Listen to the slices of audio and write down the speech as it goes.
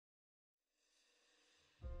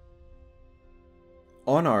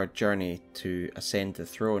On our journey to ascend the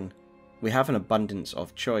throne, we have an abundance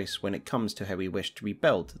of choice when it comes to how we wish to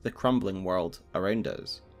rebuild the crumbling world around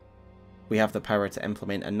us. We have the power to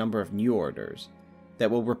implement a number of new orders that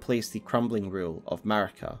will replace the crumbling rule of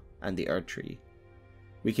Marika and the Erdtree.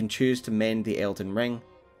 We can choose to mend the Elden Ring,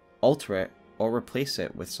 alter it, or replace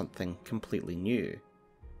it with something completely new.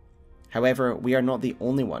 However, we are not the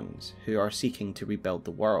only ones who are seeking to rebuild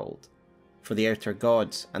the world, for the outer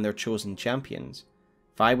gods and their chosen champions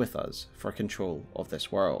vie with us for control of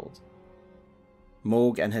this world.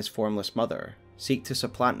 Mohg and his formless mother seek to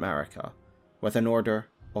supplant Marika with an order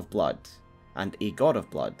of blood, and a god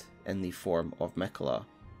of blood in the form of Miquella.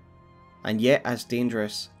 And yet, as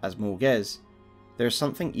dangerous as Mohg is, there is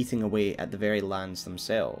something eating away at the very lands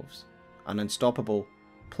themselves, an unstoppable,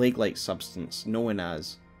 plague-like substance known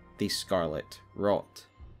as the Scarlet Rot.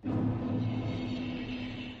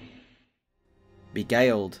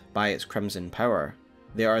 Beguiled by its crimson power,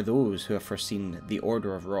 there are those who have foreseen the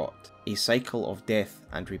Order of Rot, a cycle of death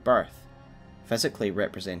and rebirth, physically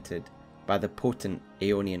represented by the potent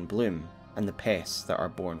Aeonian bloom and the pests that are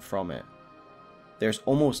born from it. There's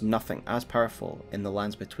almost nothing as powerful in the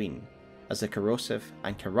lands between as the corrosive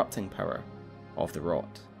and corrupting power of the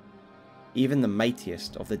Rot. Even the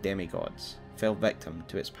mightiest of the demigods fell victim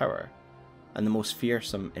to its power, and the most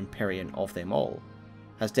fearsome Empyrean of them all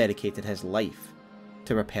has dedicated his life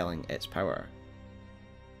to repelling its power.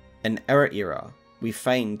 In our era, we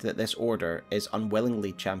find that this order is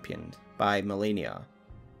unwillingly championed by Malenia,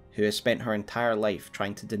 who has spent her entire life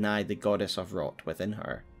trying to deny the goddess of Rot within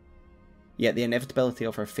her. Yet the inevitability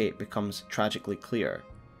of her fate becomes tragically clear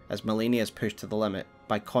as Malenia is pushed to the limit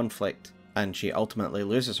by conflict, and she ultimately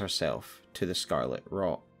loses herself to the Scarlet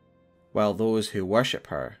Rot, while those who worship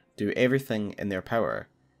her do everything in their power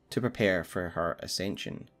to prepare for her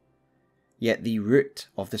ascension. Yet the root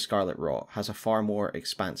of the Scarlet Rot has a far more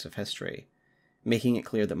expansive history, making it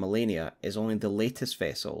clear that Malenia is only the latest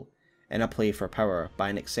vessel in a play for power by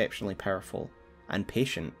an exceptionally powerful and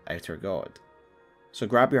patient outer god. So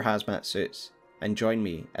grab your hazmat suits and join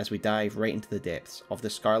me as we dive right into the depths of the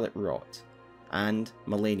Scarlet Rot and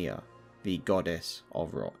Malenia, the goddess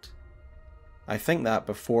of Rot. I think that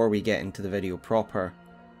before we get into the video proper,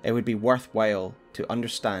 it would be worthwhile to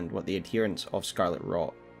understand what the adherents of Scarlet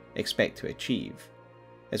Rot expect to achieve,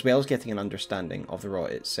 as well as getting an understanding of the Rot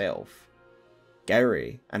itself.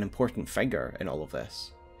 Gowry, an important figure in all of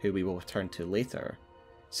this, who we will return to later,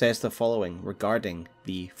 says the following regarding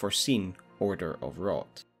the foreseen Order of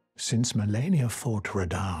Rot. Since Malenia fought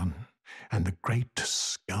Radahn, and the great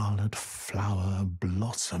scarlet flower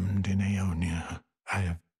blossomed in Aeonia, I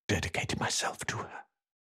have dedicated myself to her,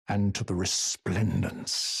 and to the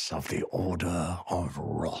resplendence of the Order of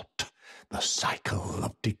Rot, the cycle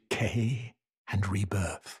of decay and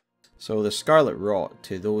rebirth. So the Scarlet Rot,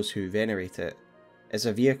 to those who venerate it, is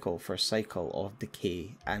a vehicle for a cycle of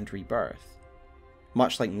decay and rebirth.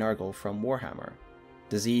 Much like Nurgle from Warhammer,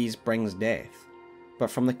 disease brings death, but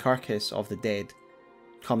from the carcass of the dead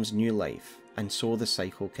comes new life, and so the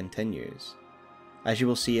cycle continues. As you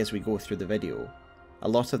will see as we go through the video, a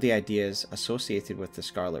lot of the ideas associated with the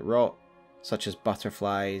Scarlet Rot, such as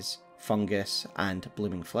butterflies, fungus, and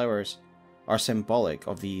blooming flowers, are symbolic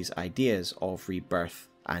of these ideas of rebirth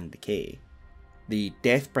and decay. The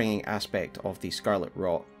death-bringing aspect of the Scarlet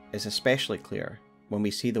Rot is especially clear when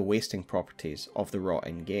we see the wasting properties of the Rot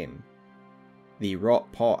in-game. The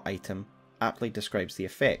Rot Pot item aptly describes the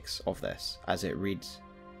effects of this as it reads,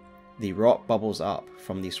 "The Rot bubbles up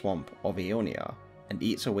from the swamp of Aeonia and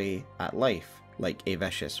eats away at life like a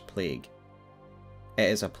vicious plague. It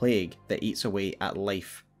is a plague that eats away at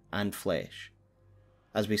life and flesh."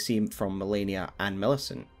 As we see from Malenia and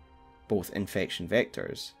Millicent, both infection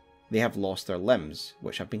vectors, they have lost their limbs,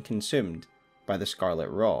 which have been consumed by the Scarlet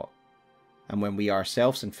Rot, and when we are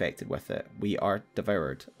ourselves infected with it, we are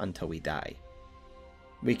devoured until we die.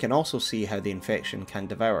 We can also see how the infection can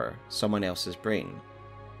devour someone else's brain,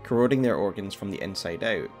 corroding their organs from the inside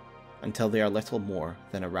out, until they are little more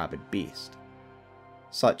than a rabid beast.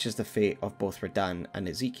 Such is the fate of both Radahn and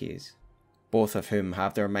Ezekiel, both of whom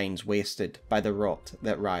have their minds wasted by the rot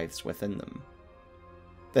that writhes within them.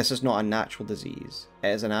 This is not a natural disease, it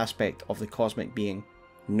is an aspect of the cosmic being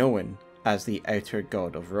known as the outer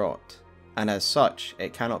god of Rot, and as such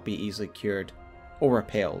it cannot be easily cured or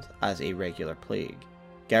repelled as a regular plague.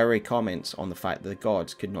 Gowry comments on the fact that the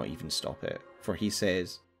gods could not even stop it, for he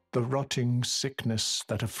says, "The rotting sickness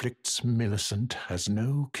that afflicts Millicent has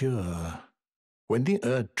no cure. When the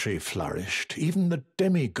Erdtree flourished, even the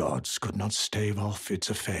demigods could not stave off its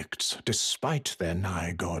effects, despite their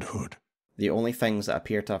nigh godhood." The only things that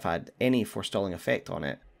appear to have had any forestalling effect on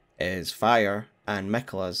it is fire and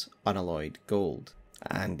Miquella's Unalloyed Gold.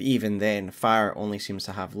 And even then, fire only seems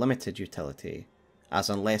to have limited utility, as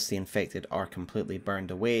unless the infected are completely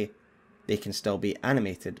burned away, they can still be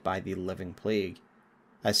animated by the living plague,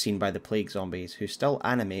 as seen by the plague zombies who still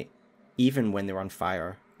animate even when they're on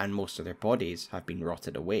fire and most of their bodies have been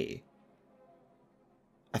rotted away.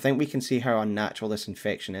 I think we can see how unnatural this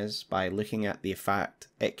infection is by looking at the fact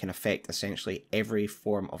it can affect essentially every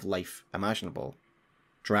form of life imaginable.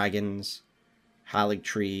 Dragons,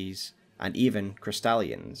 Haligtrees, and even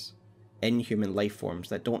crystallians, inhuman life forms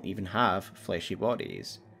that don't even have fleshy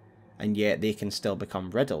bodies, and yet they can still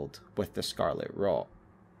become riddled with the Scarlet Rot.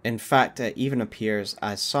 In fact, it even appears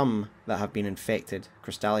as some that have been infected,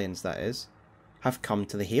 crystallians that is, have come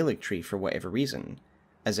to the Haligtree for whatever reason,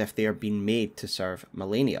 as if they are being made to serve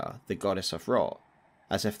Malenia, the goddess of rot,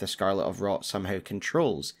 as if the Scarlet of Rot somehow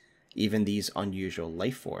controls even these unusual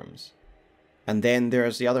life forms. And then there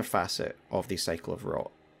is the other facet of the cycle of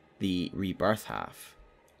rot, the rebirth half,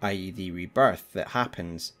 i.e. the rebirth that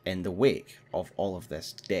happens in the wake of all of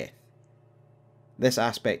this death. This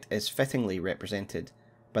aspect is fittingly represented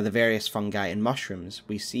by the various fungi and mushrooms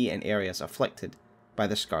we see in areas afflicted by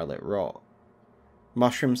the Scarlet Rot.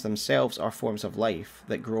 Mushrooms themselves are forms of life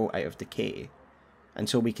that grow out of decay, and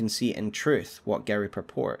so we can see in truth what Gowry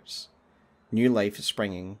purports. New life is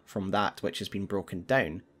springing from that which has been broken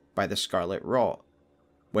down by the Scarlet Rot.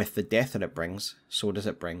 With the death that it brings, so does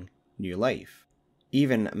it bring new life.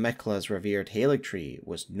 Even Miquella's revered Haligtree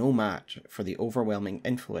was no match for the overwhelming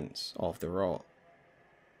influence of the rot.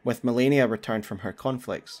 With Malenia returned from her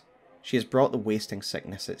conflicts, she has brought the wasting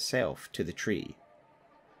sickness itself to the tree.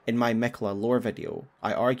 In my Miquella lore video,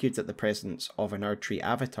 I argued that the presence of an Erdtree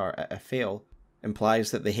avatar at Aphale implies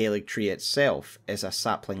that the Haligtree itself is a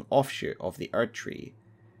sapling offshoot of the Erdtree,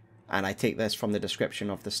 and I take this from the description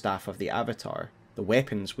of the staff of the avatar, the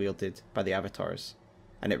weapons wielded by the avatars,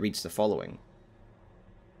 and it reads the following.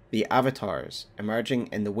 The avatars, emerging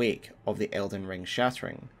in the wake of the Elden Ring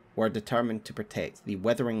shattering, were determined to protect the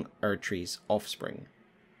withering Erdtree's offspring.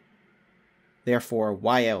 Therefore,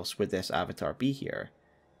 why else would this avatar be here,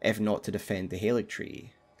 if not to defend the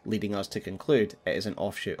Haligtree, leading us to conclude it is an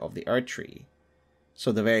offshoot of the Erdtree.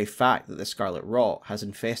 So the very fact that the Scarlet Rot has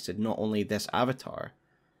infested not only this avatar,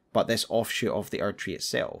 but this offshoot of the Erdtree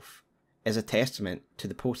itself, is a testament to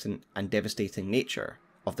the potent and devastating nature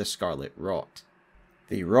of the Scarlet Rot.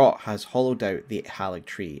 The rot has hollowed out the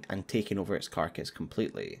Haligtree and taken over its carcass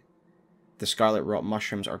completely. The Scarlet Rot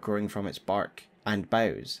mushrooms are growing from its bark and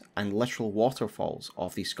boughs, and literal waterfalls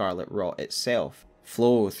of the Scarlet Rot itself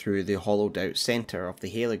flow through the hollowed out centre of the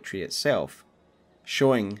Haligtree itself,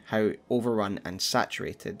 showing how overrun and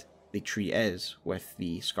saturated the tree is with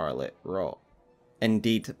the Scarlet Rot.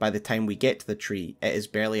 Indeed, by the time we get to the tree, it is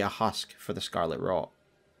barely a husk for the Scarlet Rot,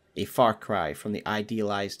 a far cry from the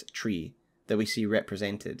idealised tree that we see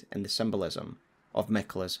represented in the symbolism of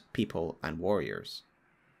Miquella's people and warriors.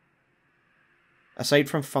 Aside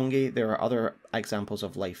from fungi, there are other examples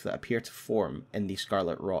of life that appear to form in the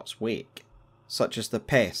Scarlet Rot's wake, such as the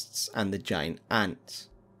pests and the giant ants,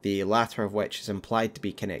 the latter of which is implied to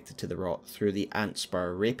be connected to the rot through the ant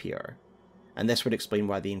spur rapier, and this would explain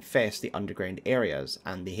why they infest the underground areas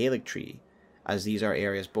and the Haligtree, as these are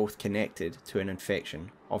areas both connected to an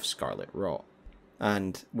infection of Scarlet Rot.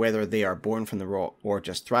 And whether they are born from the rot or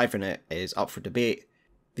just thrive in it is up for debate.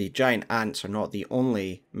 The giant ants are not the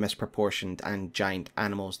only misproportioned and giant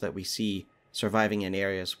animals that we see surviving in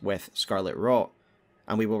areas with Scarlet Rot,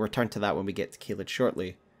 and we will return to that when we get to Caelid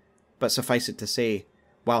shortly. But suffice it to say,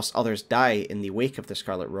 whilst others die in the wake of the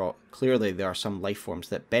Scarlet Rot, clearly there are some life forms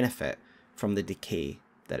that benefit from the decay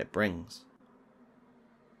that it brings.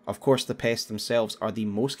 Of course, the pests themselves are the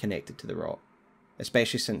most connected to the rot,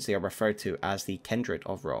 especially since they are referred to as the kindred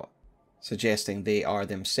of rot, suggesting they are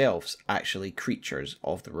themselves actually creatures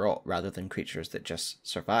of the rot rather than creatures that just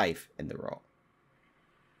survive in the rot.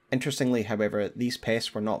 Interestingly, however, these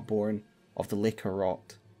pests were not born of the Laker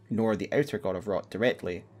Rot, nor the outer god of rot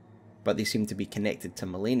directly, but they seem to be connected to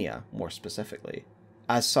Malenia more specifically.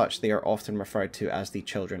 As such, they are often referred to as the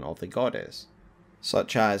children of the goddess,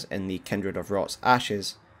 such as in the Kindred of Rot's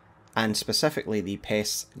ashes, and specifically the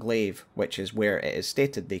pest's glaive, which is where it is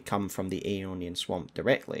stated they come from the Aeonian Swamp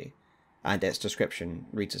directly, and its description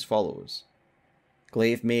reads as follows.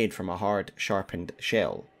 Glaive made from a hard, sharpened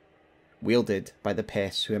shell, wielded by the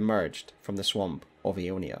pests who emerged from the swamp of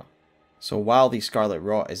Aeonia. So while the Scarlet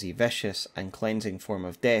Rot is a vicious and cleansing form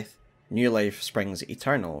of death, new life springs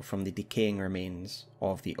eternal from the decaying remains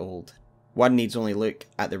of the old. One needs only look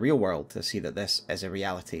at the real world to see that this is a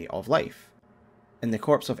reality of life. In the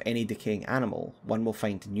corpse of any decaying animal, one will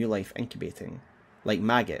find new life incubating, like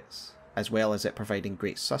maggots, as well as it providing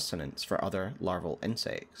great sustenance for other larval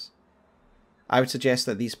insects. I would suggest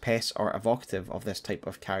that these pests are evocative of this type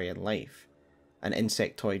of carrion life, an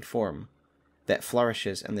insectoid form that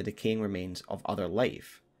flourishes in the decaying remains of other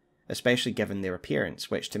life, especially given their appearance,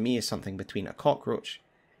 which to me is something between a cockroach,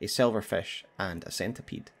 a silverfish, and a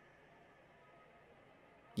centipede.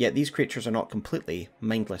 Yet these creatures are not completely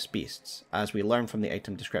mindless beasts, as we learn from the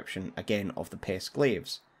item description again of the pest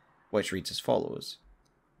glaives, which reads as follows.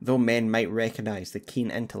 Though men might recognise the keen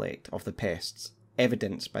intellect of the pests,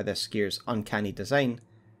 evidenced by this scare's uncanny design,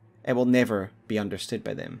 it will never be understood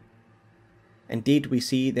by them. Indeed, we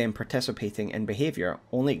see them participating in behaviour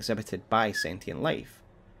only exhibited by sentient life,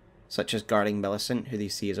 such as guarding Millicent, who they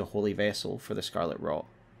see as a holy vessel for the Scarlet Rot.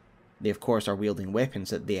 They of course are wielding weapons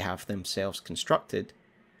that they have themselves constructed,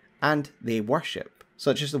 and they worship,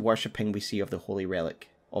 such as the worshipping we see of the holy relic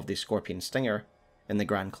of the Scorpion Stinger in the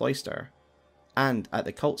Grand Cloister, and at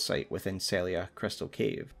the cult site within Sellia Crystal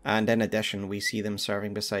Cave. And in addition, we see them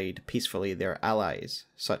serving beside peacefully their allies,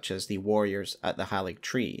 such as the warriors at the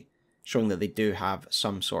Haligtree, showing that they do have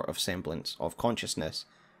some sort of semblance of consciousness,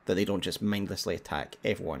 that they don't just mindlessly attack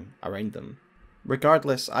everyone around them.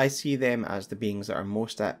 Regardless, I see them as the beings that are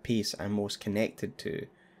most at peace and most connected to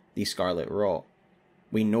the Scarlet Rot.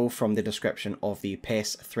 We know from the description of the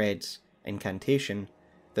Pest Threads incantation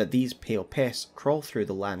that these pale pests crawl through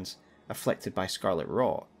the lands afflicted by Scarlet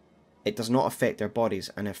Rot. It does not affect their bodies,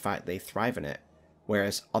 and in fact they thrive in it,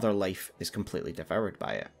 whereas other life is completely devoured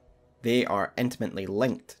by it. They are intimately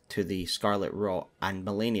linked to the Scarlet Rot and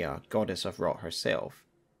Malenia, goddess of Rot herself.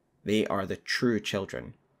 They are the true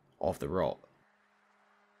children of the Rot.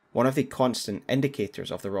 One of the constant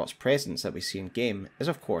indicators of the Rot's presence that we see in game is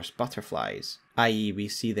of course butterflies, i.e. we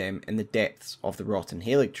see them in the depths of the rotten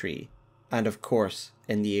Haligtree, and of course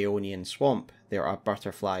in the Aeonian Swamp there are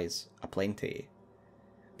butterflies aplenty.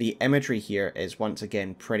 The imagery here is once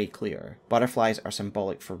again pretty clear. Butterflies are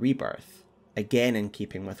symbolic for rebirth, again in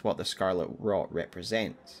keeping with what the Scarlet Rot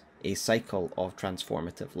represents, a cycle of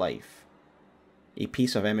transformative life. A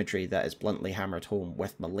piece of imagery that is bluntly hammered home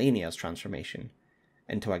with Malenia's transformation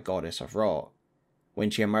into a goddess of Rot, when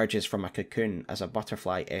she emerges from a cocoon as a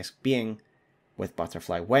butterfly-esque being with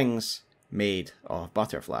butterfly wings made of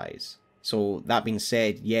butterflies. So that being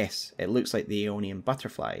said, yes, it looks like the Aeonian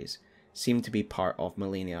butterflies seem to be part of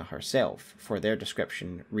Malenia herself, for their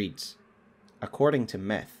description reads, according to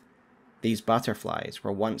myth, these butterflies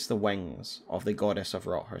were once the wings of the goddess of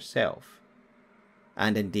Rot herself.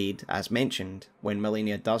 And indeed, as mentioned, when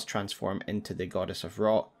Malenia does transform into the goddess of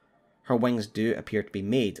Rot, her wings do appear to be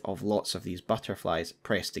made of lots of these butterflies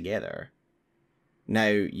pressed together. Now,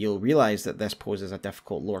 you'll realise that this poses a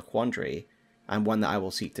difficult lore quandary, and one that I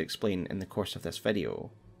will seek to explain in the course of this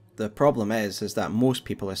video. The problem is that most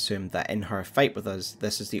people assume that in her fight with us,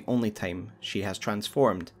 this is the only time she has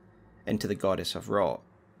transformed into the goddess of Rot.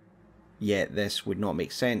 Yet this would not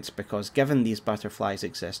make sense, because given these butterflies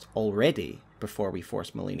exist already before we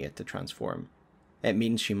force Malenia to transform, it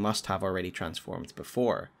means she must have already transformed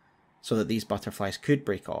before, so that these butterflies could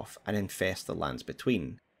break off and infest the lands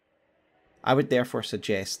between. I would therefore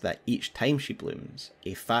suggest that each time she blooms,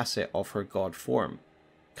 a facet of her god form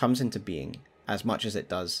comes into being as much as it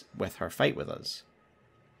does with her fight with us.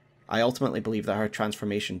 I ultimately believe that her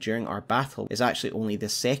transformation during our battle is actually only the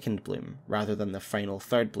second bloom, rather than the final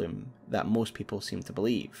third bloom that most people seem to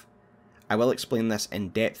believe. I will explain this in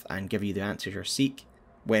depth and give you the answers you seek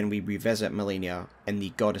when we revisit Malenia in the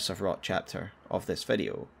Goddess of Rot chapter of this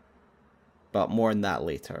video. But more on that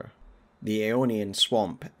later. The Aeonian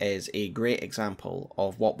Swamp is a great example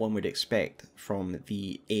of what one would expect from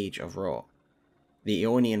the Age of Rot. The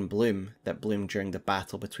Aeonian bloom that bloomed during the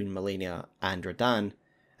battle between Malenia and Radahn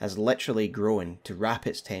has literally grown to wrap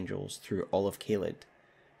its tendrils through all of Caelid,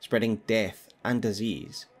 spreading death and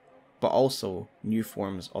disease, but also new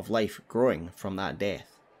forms of life growing from that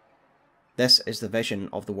death. This is the vision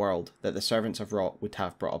of the world that the servants of Rot would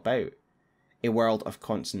have brought about, a world of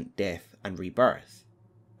constant death and rebirth.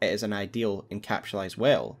 It is an ideal encapsulated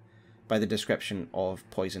well by the description of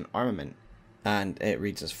poison armament, and it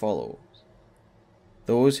reads as follows.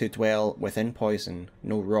 Those who dwell within poison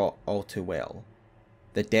know rot all too well,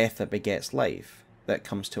 the death that begets life that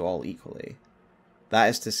comes to all equally. That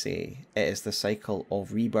is to say, it is the cycle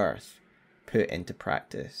of rebirth put into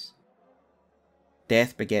practice.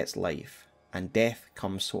 Death begets life, and death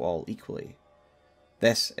comes to all equally.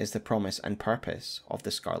 This is the promise and purpose of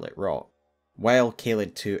the Scarlet Rot. While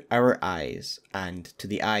Caelid to our eyes, and to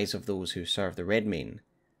the eyes of those who serve the Redmane,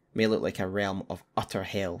 may look like a realm of utter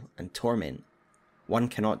hell and torment, one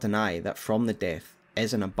cannot deny that from the death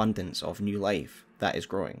is an abundance of new life that is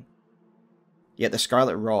growing. Yet the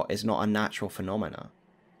Scarlet Rot is not a natural phenomena.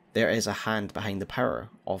 There is a hand behind the power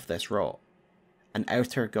of this rot, an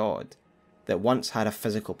outer god that once had a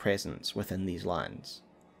physical presence within these lands,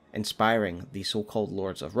 inspiring the so-called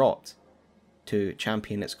Lords of Rot to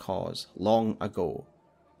champion its cause long ago,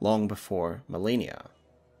 long before Malenia.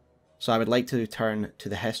 So I would like to turn to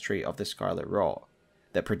the history of the Scarlet Rot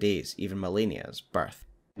that predates even Malenia's birth.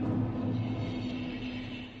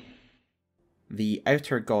 The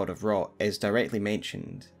outer god of Rot is directly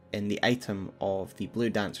mentioned in the item of the Blue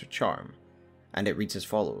Dancer charm, and it reads as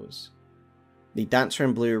follows. The dancer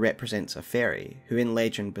in blue represents a fairy who in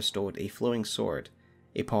legend bestowed a flowing sword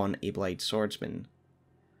upon a blind swordsman.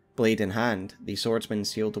 Blade in hand, the swordsman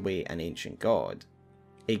sealed away an ancient god,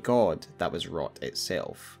 a god that was Rot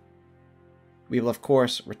itself. We will of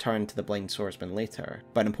course return to the blind swordsman later,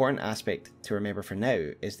 but an important aspect to remember for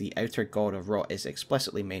now is the outer god of Rot is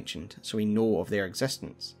explicitly mentioned so we know of their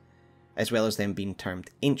existence, as well as them being termed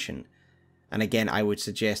ancient, and again I would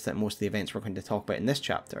suggest that most of the events we're going to talk about in this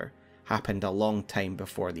chapter happened a long time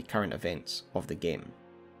before the current events of the game.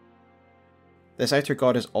 This outer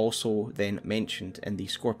god is also then mentioned in the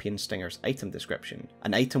Scorpion Stinger's item description,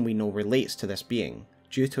 an item we know relates to this being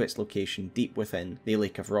due to its location deep within the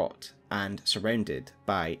Lake of Rot and surrounded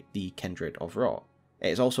by the Kindred of Rot. It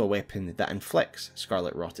is also a weapon that inflicts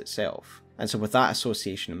Scarlet Rot itself, and so with that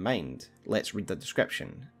association in mind, let's read the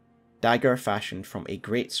description. Dagger fashioned from a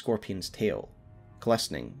great scorpion's tail,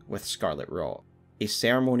 glistening with Scarlet Rot. A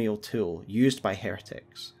ceremonial tool used by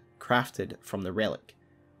heretics, crafted from the relic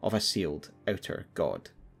of a sealed outer god.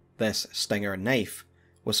 This stinger knife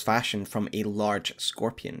was fashioned from a large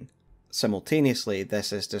scorpion. Simultaneously,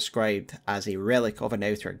 this is described as a relic of an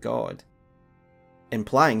outer god,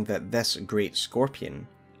 implying that this great scorpion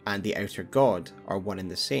and the outer god are one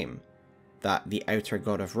and the same, that the outer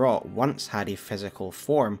god of Rot once had a physical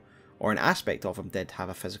form, or an aspect of him did have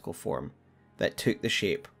a physical form, that took the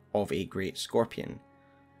shape of a great scorpion,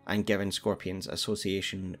 and given scorpions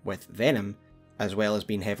association with venom, as well as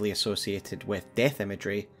being heavily associated with death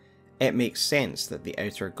imagery, it makes sense that the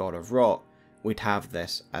outer god of Rot would have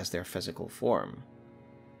this as their physical form.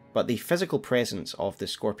 But the physical presence of the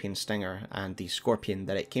scorpion stinger and the scorpion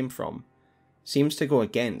that it came from seems to go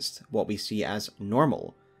against what we see as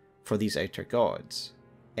normal for these outer gods.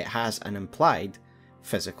 It has an implied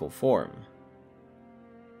physical form.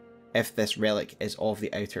 If this relic is of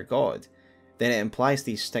the outer god, then it implies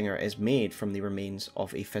the stinger is made from the remains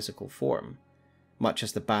of a physical form, much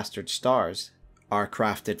as the bastard stars are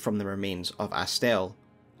crafted from the remains of Astel,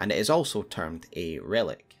 and it is also termed a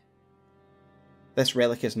relic. This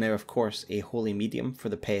relic is now of course a holy medium for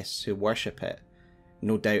the pests who worship it,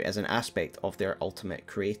 no doubt as an aspect of their ultimate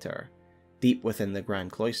creator, deep within the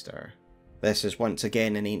Grand Cloister. This is once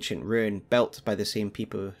again an ancient ruin built by the same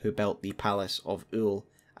people who built the Palace of Ul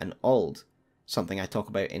and Ald, something I talk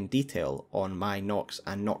about in detail on my Nox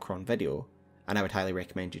and Nocron video, and I would highly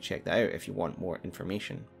recommend you check that out if you want more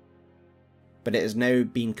information. But it is now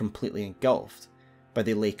being completely engulfed by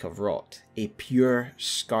the Lake of Rot, a pure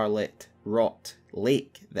Scarlet Rot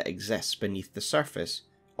lake that exists beneath the surface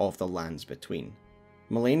of the lands between.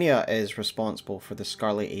 Malenia is responsible for the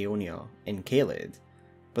Scarlet Aeonia in Caelid,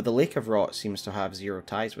 but the Lake of Rot seems to have zero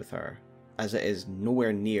ties with her, as it is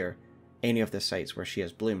nowhere near any of the sites where she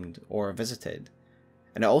has bloomed or visited,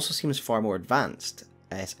 and it also seems far more advanced,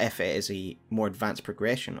 as if it is a more advanced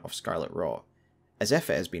progression of Scarlet Rot, as if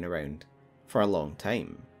it has been around for a long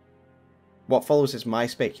time. What follows is my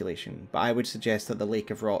speculation, but I would suggest that the Lake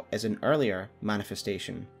of Rot is an earlier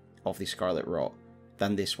manifestation of the Scarlet Rot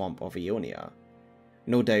than the Swamp of Aeonia,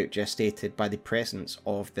 no doubt gestated by the presence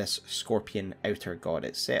of this scorpion outer god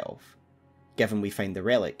itself, given we find the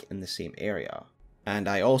relic in the same area. And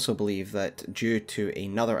I also believe that due to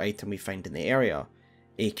another item we find in the area,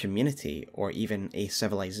 a community or even a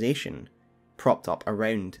civilization propped up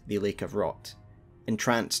around the Lake of Rot,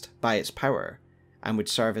 entranced by its power, and would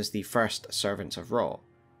serve as the first servants of Rot.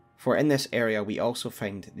 For in this area we also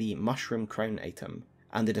find the mushroom crown item,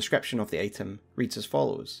 and the description of the item reads as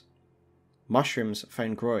follows. Mushrooms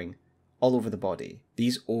found growing all over the body.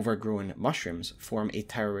 These overgrown mushrooms form a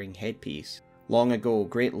towering headpiece. Long ago,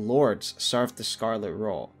 great lords served the Scarlet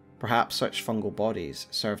Rot. Perhaps such fungal bodies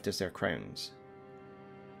served as their crowns.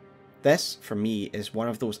 This, for me, is one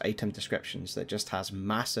of those item descriptions that just has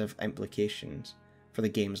massive implications for the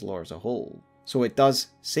game's lore as a whole. So it does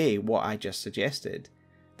say what I just suggested.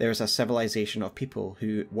 There is a civilization of people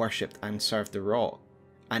who worshipped and served the Rot,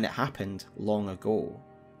 and it happened long ago.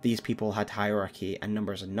 These people had hierarchy and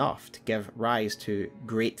numbers enough to give rise to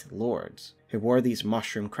great lords, who wore these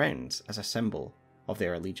mushroom crowns as a symbol of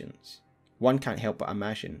their allegiance. one can't help but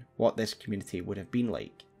imagine what this community would have been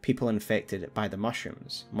like. People infected by the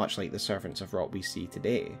mushrooms, much like the servants of rot we see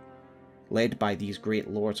today, led by these great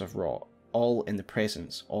lords of rot, all in the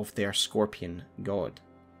presence of their scorpion god.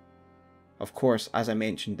 Of course, as I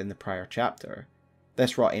mentioned in the prior chapter,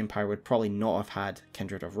 this rot empire would probably not have had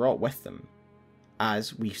Kindred of Rot with them,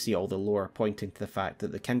 as we see all the lore pointing to the fact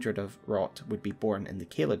that the Kindred of Rot would be born in the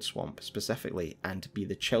Aeonian Swamp specifically, and be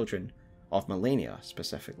the children of Malenia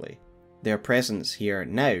specifically. Their presence here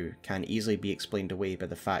now can easily be explained away by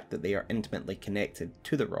the fact that they are intimately connected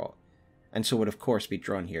to the rot, and so would of course be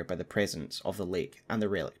drawn here by the presence of the lake and the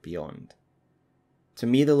relic beyond. To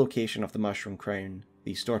me, the location of the Mushroom Crown,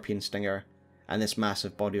 the Scorpion Stinger, and this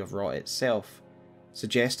massive body of rot itself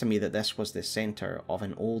suggest to me that this was the centre of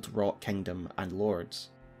an old rot kingdom and lords.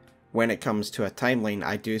 When it comes to a timeline,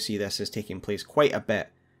 I do see this as taking place quite a bit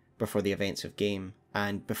before the events of game,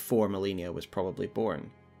 and before Malenia was probably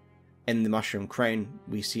born. In the Mushroom Crown,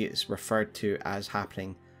 we see it's referred to as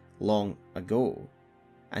happening long ago,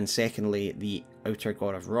 and secondly, the outer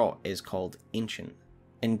god of rot is called Ancient.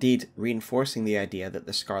 Indeed, reinforcing the idea that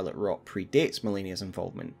the Scarlet Rot predates Malenia's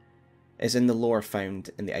involvement is in the lore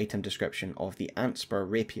found in the item description of the Antspur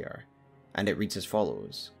Rapier, and it reads as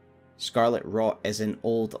follows. Scarlet Rot is an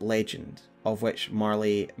old legend, of which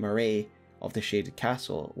Marley Murray of the Shaded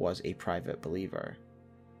Castle was a private believer.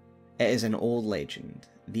 It is an old legend.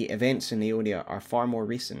 The events in Aeonia are far more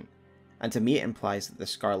recent, and to me it implies that the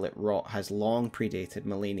Scarlet Rot has long predated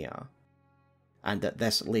Malenia, and that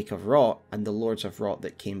this Lake of Rot and the Lords of Rot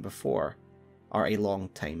that came before are a long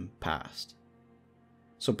time past.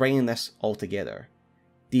 So bringing this all together,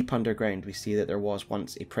 deep underground we see that there was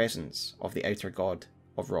once a presence of the outer god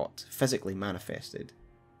of rot physically manifested.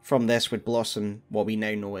 From this would blossom what we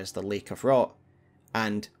now know as the Lake of Rot,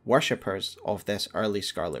 and worshippers of this early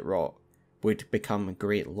Scarlet Rot would become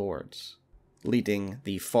great lords, leading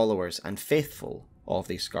the followers and faithful of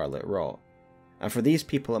the Scarlet Rot. And for these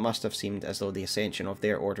people it must have seemed as though the ascension of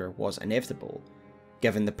their order was inevitable,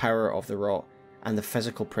 given the power of the rot and the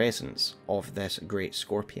physical presence of this great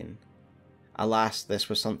scorpion. Alas, this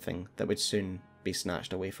was something that would soon be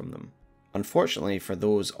snatched away from them. Unfortunately for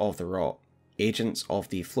those of the rot, agents of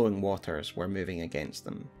the flowing waters were moving against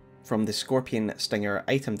them. From the Scorpion Stinger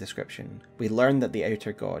item description, we learn that the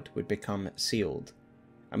outer god would become sealed,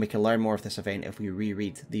 and we can learn more of this event if we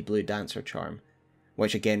reread the Blue Dancer charm,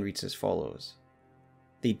 which again reads as follows.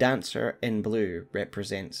 The dancer in blue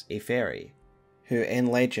represents a fairy, who in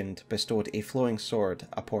legend bestowed a flowing sword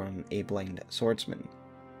upon a blind swordsman.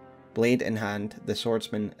 Blade in hand, the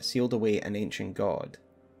swordsman sealed away an ancient god,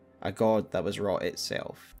 a god that was rot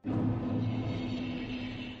itself.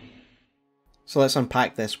 So let's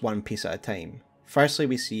unpack this one piece at a time. Firstly,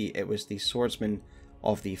 we see it was the swordsman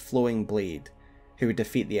of the flowing blade who would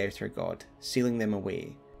defeat the outer god, sealing them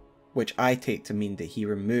away, which I take to mean that he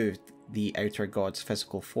removed the outer god's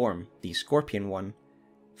physical form, the scorpion one,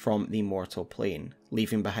 from the mortal plane,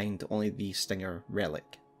 leaving behind only the stinger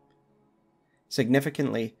relic.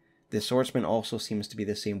 Significantly, the swordsman also seems to be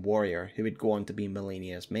the same warrior who would go on to be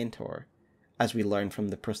Malenia's mentor, as we learn from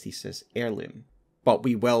the prosthesis heirloom. But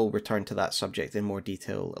we will return to that subject in more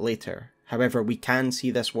detail later. However, we can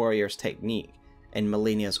see this warrior's technique in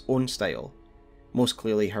Malenia's own style, most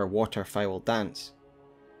clearly her waterfowl dance.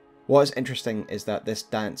 What is interesting is that this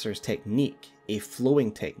dancer's technique, a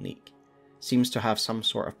flowing technique, seems to have some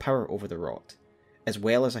sort of power over the rot, as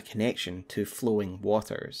well as a connection to flowing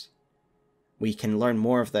waters. We can learn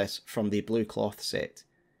more of this from the Blue Cloth set,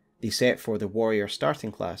 the set for the warrior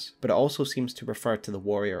starting class, but it also seems to refer to the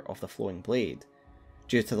warrior of the flowing blade,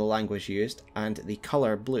 due to the language used and the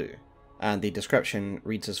colour blue, and the description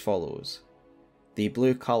reads as follows. The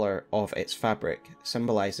blue colour of its fabric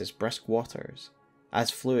symbolises brisk waters,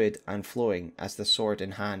 as fluid and flowing as the sword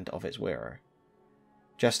in hand of its wearer.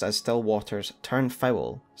 Just as still waters turn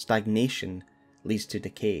foul, stagnation leads to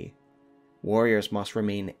decay. Warriors must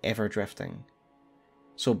remain ever drifting.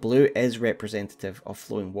 So blue is representative of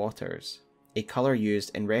flowing waters, a colour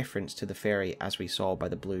used in reference to the fairy as we saw by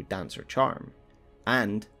the Blue Dancer charm,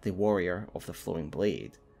 and the warrior of the flowing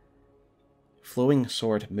blade. Flowing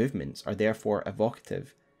sword movements are therefore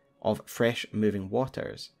evocative of fresh moving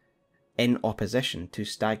waters, in opposition to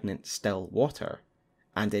stagnant still water,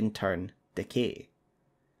 and in turn decay.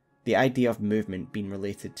 The idea of movement being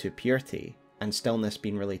related to purity, and stillness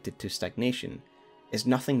being related to stagnation, is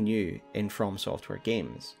nothing new in From Software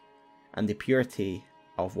games, and the purity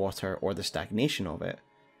of water or the stagnation of it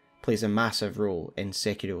plays a massive role in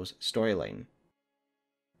Sekiro's storyline.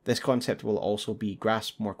 This concept will also be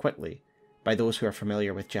grasped more quickly by those who are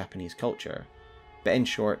familiar with Japanese culture, but in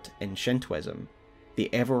short, in Shintoism,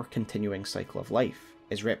 the ever-continuing cycle of life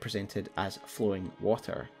is represented as flowing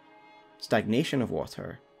water. Stagnation of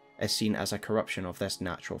water is seen as a corruption of this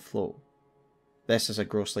natural flow. This is a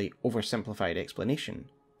grossly oversimplified explanation,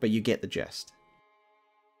 but you get the gist.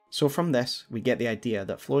 So from this, we get the idea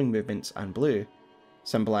that flowing movements and blue,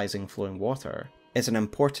 symbolising flowing water, is an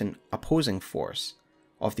important opposing force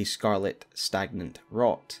of the Scarlet Stagnant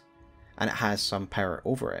Rot, and it has some power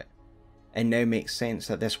over it. It now makes sense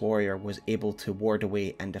that this warrior was able to ward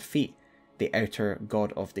away and defeat the outer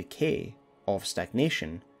god of decay, of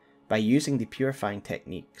stagnation, by using the purifying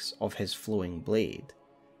techniques of his flowing blade.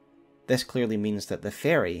 This clearly means that the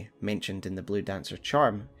fairy, mentioned in the Blue Dancer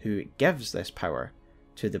charm, who gives this power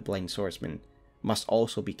to the blind swordsman, must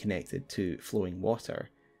also be connected to flowing water,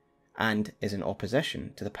 and is in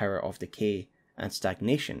opposition to the power of decay and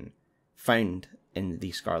stagnation found in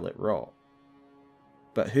the Scarlet Rot.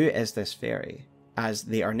 But who is this fairy, as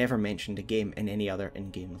they are never mentioned again in any other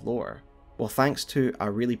in-game lore? Well, thanks to a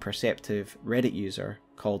really perceptive Reddit user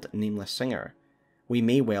called Nameless Singer, we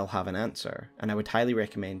may well have an answer, and I would highly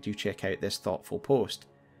recommend you check out this thoughtful post,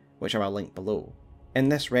 which I will link below. In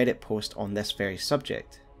this Reddit post on this very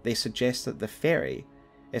subject, they suggest that the fairy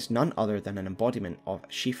is none other than an embodiment of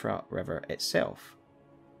Shifra River itself.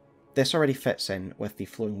 This already fits in with the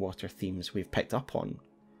flowing water themes we've picked up on,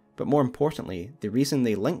 but more importantly, the reason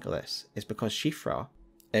they link this is because Shifra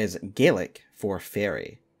is Gaelic for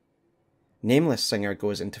fairy. Nameless Singer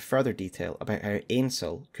goes into further detail about how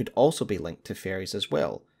Ainsel could also be linked to fairies as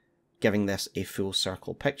well, giving this a full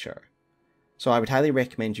circle picture. So I would highly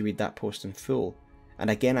recommend you read that post in full, and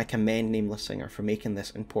again I commend Nameless Singer for making this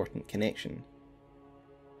important connection.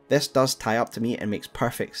 This does tie up to me and makes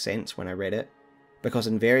perfect sense when I read it, because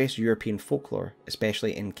in various European folklore,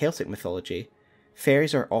 especially in Celtic mythology,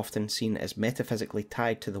 fairies are often seen as metaphysically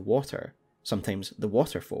tied to the water, sometimes the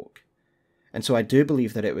water folk. And so I do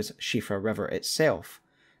believe that it was Shifra River itself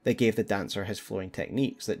that gave the dancer his flowing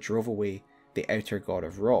techniques that drove away the outer god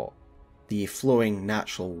of rot, the flowing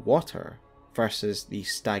natural water versus the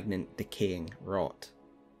stagnant decaying rot.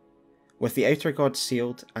 With the outer god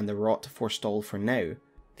sealed and the rot forestalled for now,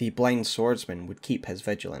 the blind swordsman would keep his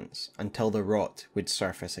vigilance until the rot would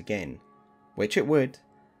surface again, which it would,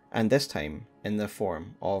 and this time in the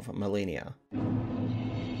form of Malenia.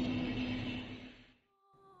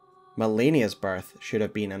 Malenia's birth should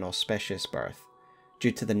have been an auspicious birth,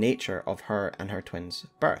 due to the nature of her and her twins'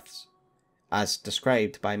 births, as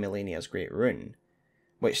described by Malenia's great rune,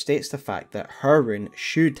 which states the fact that her rune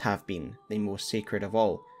should have been the most sacred of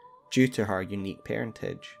all, due to her unique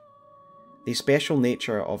parentage. The special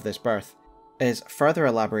nature of this birth is further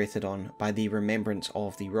elaborated on by the remembrance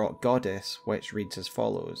of the Rot goddess, which reads as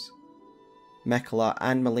follows. Miquella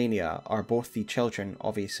and Malenia are both the children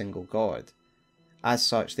of a single god. As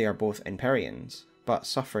such, they are both Empyreans, but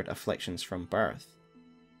suffered afflictions from birth.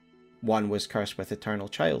 One was cursed with eternal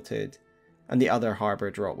childhood, and the other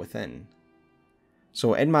harboured rot within.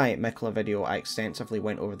 So in my Miquella video, I extensively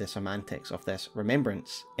went over the semantics of this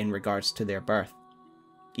remembrance in regards to their birth,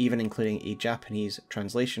 even including a Japanese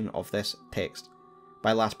translation of this text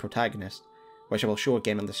by Last Protagonist, which I will show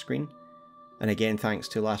again on the screen, and again thanks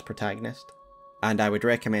to Last Protagonist. And I would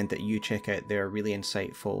recommend that you check out their really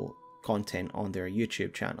insightful content on their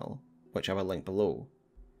YouTube channel, which I will link below.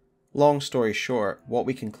 Long story short, what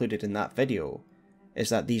we concluded in that video is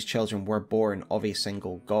that these children were born of a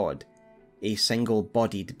single god, a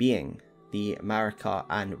single-bodied being, the Marika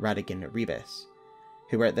and Radigan Rebus,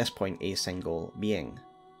 who were at this point a single being.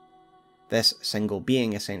 This single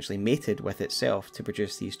being essentially mated with itself to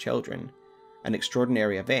produce these children, an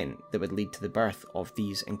extraordinary event that would lead to the birth of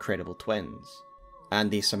these incredible twins. And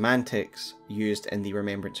the semantics used in the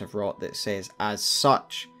Remembrance of Rot that says, as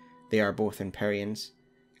such, they are both Empyreans,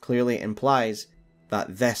 clearly implies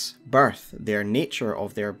that this birth, their nature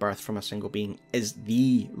of their birth from a single being, is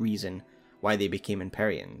the reason why they became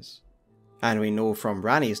Empyreans. And we know from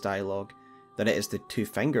Ranni's dialogue that it is the two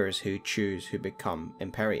fingers who choose who become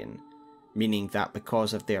Empyrean, meaning that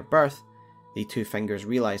because of their birth, the two fingers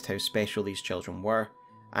realised how special these children were,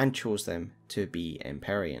 and chose them to be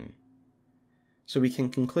Empyrean. So we can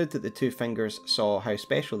conclude that the two fingers saw how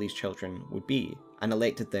special these children would be, and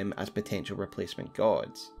elected them as potential replacement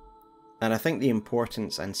gods. And I think the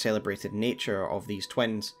importance and celebrated nature of these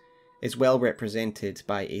twins is well represented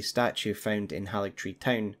by a statue found in Haligtree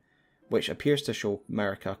town, which appears to show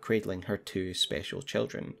Marika cradling her two special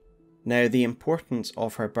children. Now, the importance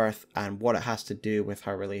of her birth and what it has to do with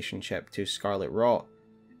her relationship to Scarlet Rot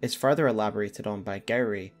is further elaborated on by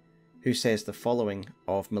Gowry, who says the following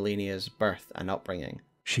of Malenia's birth and upbringing.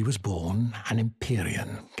 She was born an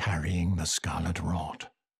Empyrean carrying the Scarlet Rot,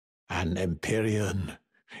 An Empyrean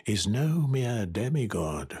is no mere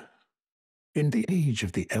demigod. In the age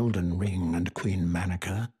of the Elden Ring and Queen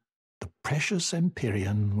Manica, the precious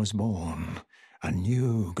Empyrean was born, a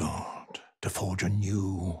new god, to forge a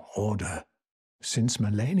new order. Since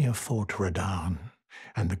Malenia fought Radahn,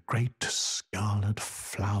 and the great scarlet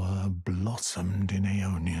flower blossomed in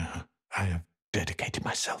Aeonia, I have dedicated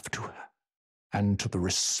myself to her, and to the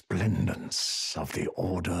resplendence of the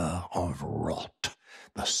Order of Rot,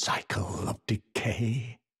 the cycle of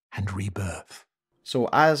decay and rebirth. So,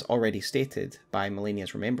 as already stated by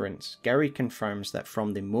Malenia's remembrance, Gowry confirms that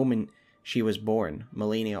from the moment she was born,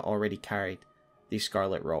 Malenia already carried the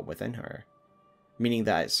Scarlet Rot within her, meaning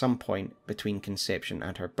that at some point between conception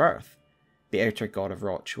and her birth, the Outer God of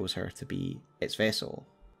Rot chose her to be its vessel.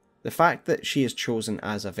 The fact that she is chosen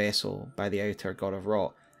as a vessel by the Outer God of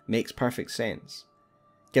Rot makes perfect sense.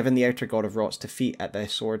 Given the Outer God of Rot's defeat at the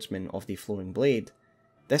Swordsman of the Flowing Blade,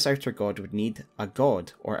 this Outer God would need a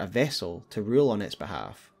god or a vessel to rule on its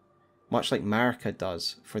behalf, much like Marika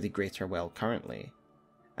does for the Greater Well currently,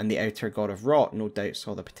 and the Outer God of Rot no doubt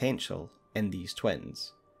saw the potential in these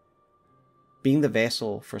twins. Being the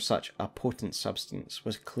vessel for such a potent substance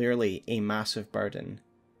was clearly a massive burden.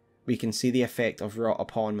 We can see the effect of rot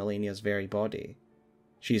upon Malenia's very body.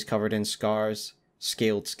 She is covered in scars,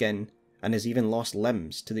 scaled skin, and has even lost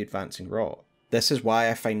limbs to the advancing rot. This is why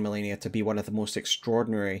I find Malenia to be one of the most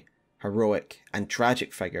extraordinary, heroic, and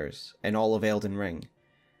tragic figures in all of Elden Ring.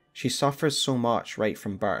 She suffers so much right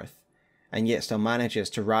from birth, and yet still manages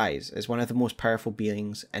to rise as one of the most powerful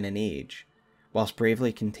beings in an age, whilst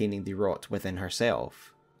bravely containing the rot within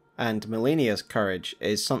herself. And Malenia's courage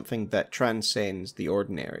is something that transcends the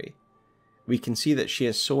ordinary. We can see that she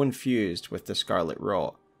is so infused with the Scarlet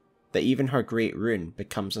Rot that even her great rune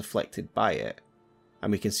becomes afflicted by it,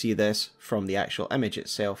 and we can see this from the actual image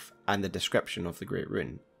itself and the description of the great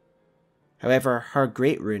rune. However, her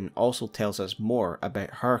great rune also tells us more about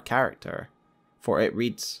her character, for it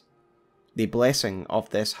reads, "The blessing of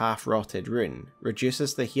this half-rotted rune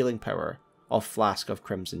reduces the healing power of Flask of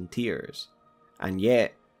Crimson Tears, and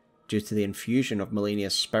yet, due to the infusion of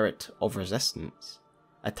Malenia's spirit of resistance,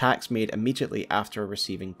 attacks made immediately after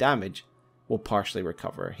receiving damage will partially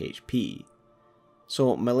recover HP."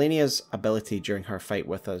 So Malenia's ability during her fight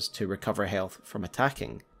with us to recover health from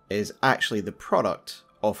attacking is actually the product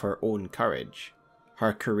of her own courage,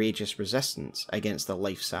 her courageous resistance against the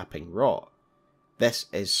life-sapping rot. This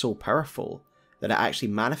is so powerful that it actually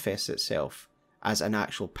manifests itself as an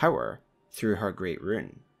actual power through her great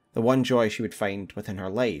rune. The one joy she would find within her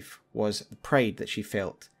life was the pride that she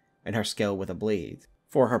felt in her skill with a blade.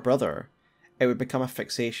 For her brother, it would become a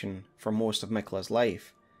fixation for most of Miquella's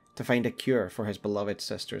life to find a cure for his beloved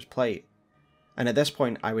sister's plight. And at this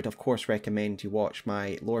point I would of course recommend you watch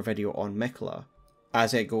my lore video on Miquella,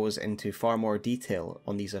 as it goes into far more detail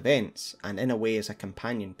on these events and in a way is a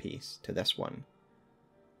companion piece to this one.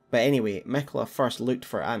 But anyway, Miquella first looked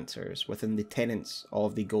for answers within the tenets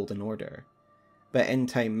of the Golden Order, but in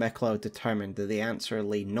time Miquella determined that the answer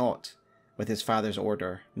lay not with his father's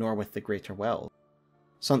order nor with the Greater Well.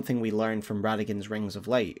 Something we learn from Radagon's Rings of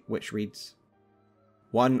Light, which reads,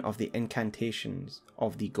 "One of the incantations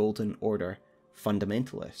of the Golden Order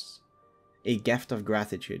fundamentalists, a gift of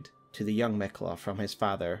gratitude to the young Miquella from his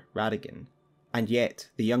father Radagon, and yet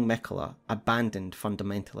the young Miquella abandoned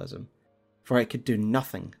fundamentalism, for it could do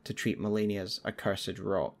nothing to treat Malenia's accursed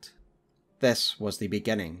rot." This was the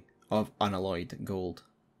beginning of Unalloyed Gold,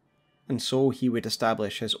 and so he would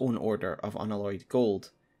establish his own order of Unalloyed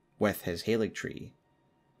Gold with his Haligtree.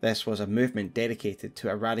 This was a movement dedicated to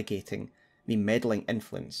eradicating the meddling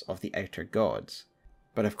influence of the Outer Gods,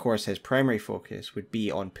 but of course his primary focus would be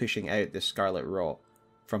on pushing out the Scarlet Rot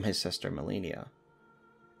from his sister Malenia.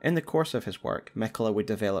 In the course of his work, Miquella would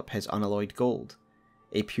develop his Unalloyed Gold,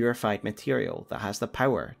 a purified material that has the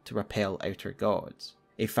power to repel Outer Gods,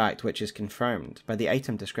 a fact which is confirmed by the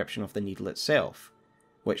item description of the needle itself,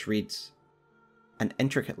 which reads, "An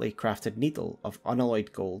intricately crafted needle of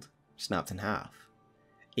unalloyed gold snapped in half.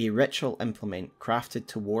 A ritual implement crafted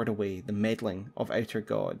to ward away the meddling of Outer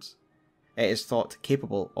Gods. It is thought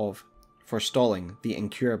capable of forestalling the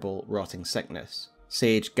incurable rotting sickness.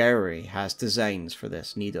 Sage Gowry has designs for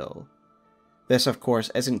this needle." This of course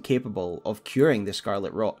isn't capable of curing the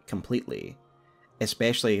Scarlet Rot completely,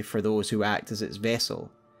 especially for those who act as its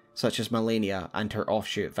vessel, such as Malenia and her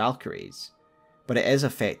offshoot Valkyries, but it is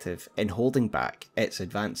effective in holding back its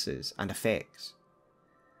advances and effects.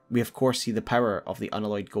 We of course see the power of the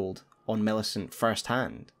Unalloyed Gold on Millicent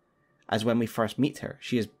firsthand, as when we first meet her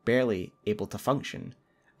she is barely able to function,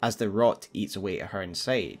 as the rot eats away at her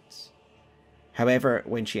insides. However,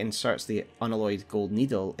 when she inserts the unalloyed gold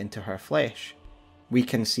needle into her flesh, we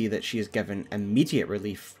can see that she is given immediate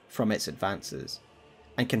relief from its advances,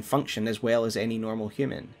 and can function as well as any normal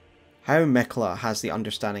human. How Miquella has the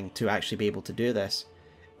understanding to actually be able to do this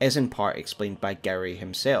is in part explained by Gowry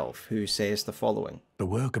himself, who says the following. The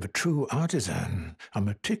work of a true artisan, a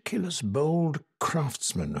meticulous, bold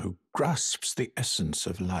craftsman who grasps the essence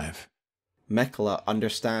of life. Miquella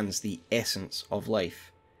understands the essence of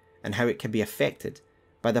life, and how it can be affected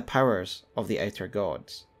by the powers of the outer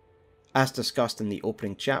gods. As discussed in the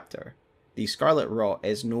opening chapter, the Scarlet Rot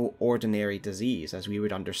is no ordinary disease as we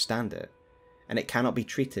would understand it, and it cannot be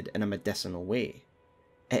treated in a medicinal way.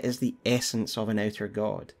 It is the essence of an outer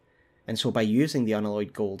god, and so by using the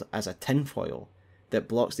unalloyed gold as a tinfoil that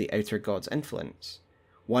blocks the outer god's influence,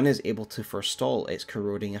 one is able to forestall its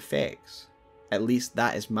corroding effects. At least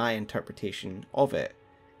that is my interpretation of it.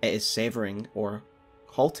 It is severing or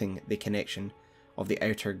halting the connection of the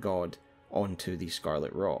outer god onto the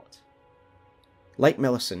Scarlet Rot. Like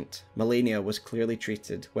Millicent, Malenia was clearly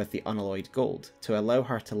treated with the unalloyed gold to allow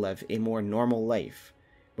her to live a more normal life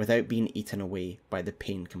without being eaten away by the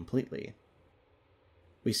pain completely.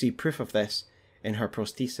 We see proof of this in her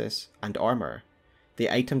prosthesis and armour, the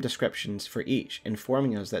item descriptions for each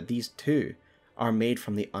informing us that these too are made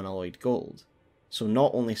from the unalloyed gold, so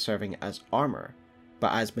not only serving as armour,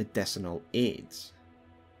 but as medicinal aids.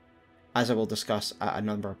 As I will discuss at a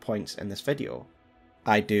number of points in this video,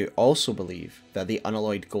 I do also believe that the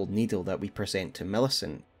unalloyed gold needle that we present to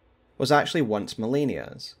Millicent was actually once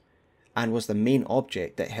Malenia's, and was the main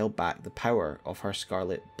object that held back the power of her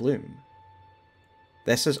scarlet bloom.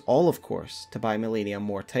 This is all, of course, to buy Malenia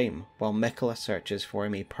more time while Miquella searches for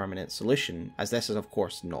a permanent solution, as this is of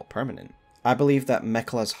course not permanent. I believe that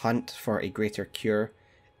Miquella's hunt for a greater cure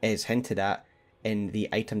is hinted at in the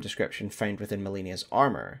item description found within Malenia's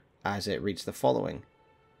armour, as it reads the following.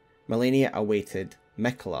 Malenia awaited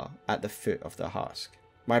Miquella at the foot of the husk.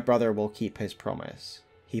 My brother will keep his promise.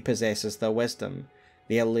 He possesses the wisdom,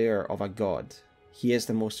 the allure of a god. He is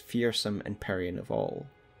the most fearsome Empyrean of all.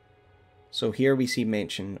 So here we see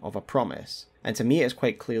mention of a promise, and to me it is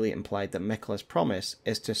quite clearly implied that Miquella's promise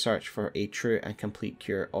is to search for a true and complete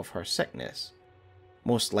cure of her sickness.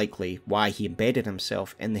 Most likely why he embedded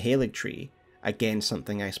himself in the Haligtree, again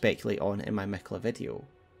something I speculate on in my Miquella video.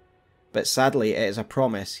 But sadly it is a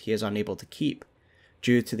promise he is unable to keep,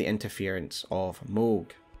 due to the interference of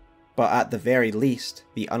Mohg. But at the very least,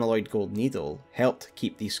 the unalloyed gold needle helped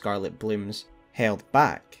keep these scarlet blooms held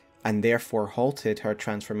back, and therefore halted her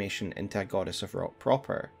transformation into a goddess of rot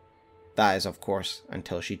proper. That is of course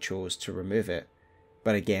until she chose to remove it,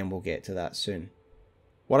 but again we'll get to that soon.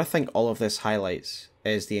 What I think all of this highlights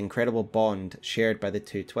is the incredible bond shared by the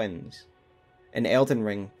two twins. In Elden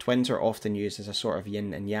Ring, twins are often used as a sort of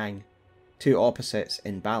yin and yang, two opposites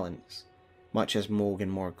in balance, much as Mohg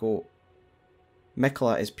and Morgott.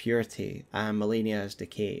 Miquella is purity and Malenia is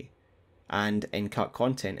decay, and in cut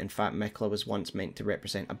content, in fact, Miquella was once meant to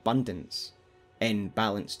represent abundance, in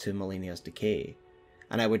balance to Malenia's decay,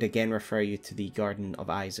 and I would again refer you to the Garden of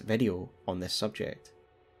Eyes video on this subject.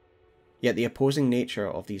 Yet the opposing nature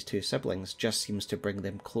of these two siblings just seems to bring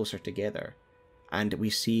them closer together, and we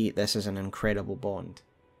see this as an incredible bond.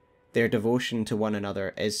 Their devotion to one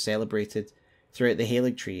another is celebrated throughout the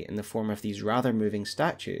Haligtree in the form of these rather moving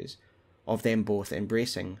statues of them both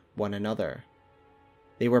embracing one another.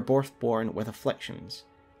 They were both born with afflictions,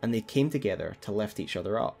 and they came together to lift each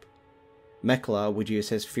other up. Miquella would use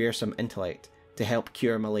his fearsome intellect to help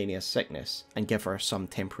cure Malenia's sickness and give her some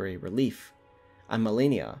temporary relief, and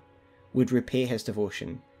Malenia would repay his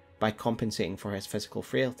devotion by compensating for his physical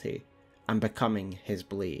frailty and becoming his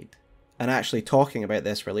blade. And actually talking about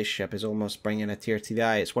this relationship is almost bringing a tear to the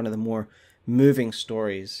eye. It's one of the more moving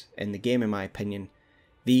stories in the game in my opinion.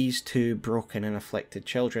 These two broken and afflicted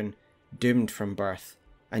children, doomed from birth,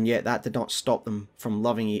 and yet that did not stop them from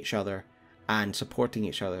loving each other and supporting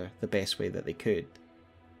each other the best way that they could.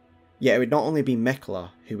 Yet it would not only be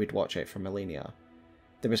Miquella who would watch out for Malenia.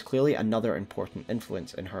 There was clearly another important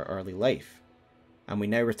influence in her early life, and we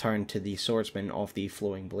now return to the swordsman of the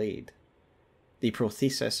flowing blade. The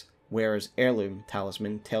prosthesis wearer's heirloom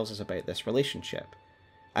talisman tells us about this relationship,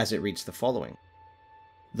 as it reads the following.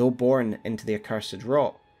 Though born into the accursed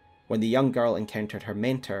rot, when the young girl encountered her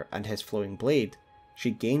mentor and his flowing blade, she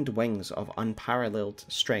gained wings of unparalleled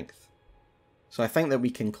strength. So I think that we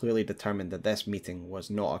can clearly determine that this meeting was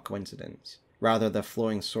not a coincidence. Rather, the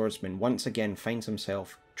flowing swordsman once again finds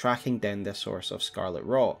himself tracking down the source of Scarlet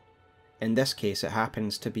Rot. In this case it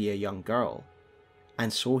happens to be a young girl,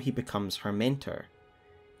 and so he becomes her mentor,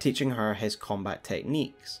 teaching her his combat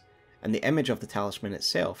techniques, and the image of the talisman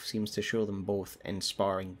itself seems to show them both in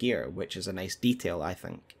sparring gear, which is a nice detail, I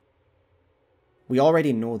think. We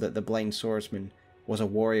already know that the blind swordsman was a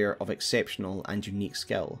warrior of exceptional and unique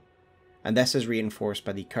skill, and this is reinforced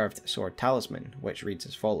by the curved sword talisman, which reads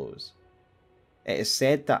as follows. It is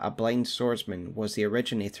said that a blind swordsman was the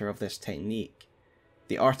originator of this technique,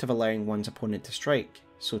 the art of allowing one's opponent to strike,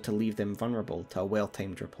 so to leave them vulnerable to a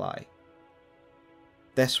well-timed reply.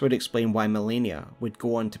 This would explain why Malenia would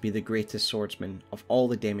go on to be the greatest swordsman of all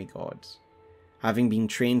the demigods, having been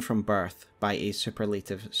trained from birth by a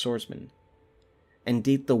superlative swordsman.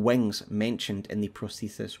 Indeed, the wings mentioned in the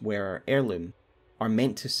prosthesis wearer heirloom are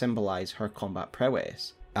meant to symbolise her combat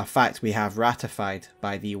prowess, a fact we have ratified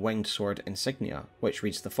by the winged sword insignia, which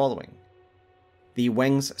reads the following. The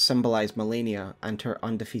wings symbolise Malenia and her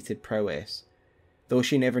undefeated prowess. Though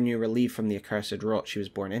she never knew relief from the accursed rot she was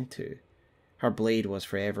born into, her blade was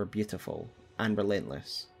forever beautiful and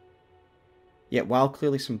relentless. Yet while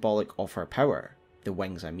clearly symbolic of her power, the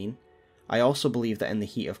wings I mean, I also believe that in the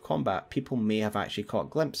heat of combat people may have actually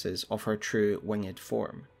caught glimpses of her true winged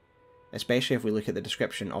form, especially if we look at the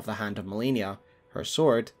description of the hand of Malenia, her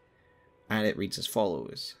sword, and it reads as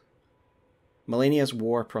follows. Malenia's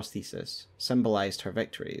war prosthesis symbolised her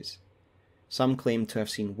victories. Some claim to have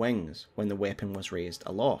seen wings when the weapon was raised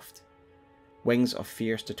aloft, wings of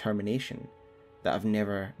fierce determination that have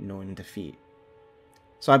never known defeat.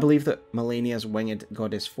 So I believe that Malenia's winged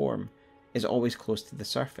goddess form is always close to the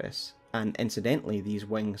surface, and incidentally these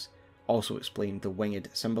wings also explain the winged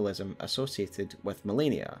symbolism associated with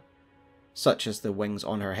Malenia, such as the wings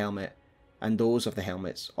on her helmet and those of the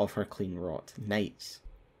helmets of her clean wrought knights.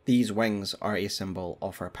 These wings are a symbol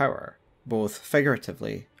of her power, both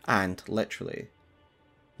figuratively and literally.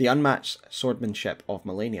 The unmatched swordsmanship of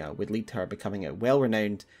Malenia would lead to her becoming a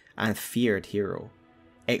well-renowned and feared hero.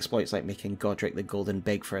 Exploits like making Godric the Golden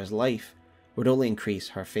beg for his life would only increase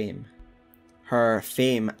her fame. Her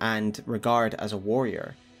fame and regard as a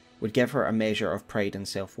warrior would give her a measure of pride and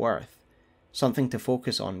self-worth, something to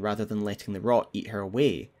focus on rather than letting the rot eat her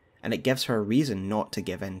away, and it gives her a reason not to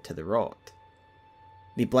give in to the rot.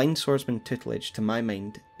 The blind swordsman tutelage, to my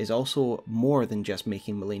mind, is also more than just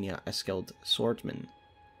making Malenia a skilled swordsman.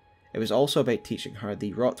 It was also about teaching her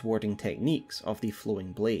the rot-warding techniques of the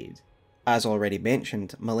flowing blade. As already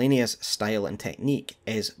mentioned, Malenia's style and technique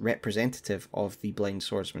is representative of the blind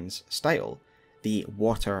swordsman's style, the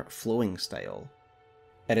water-flowing style.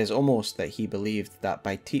 It is almost that he believed that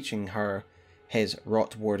by teaching her his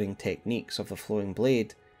rot-warding techniques of the flowing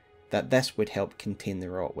blade, that this would help contain the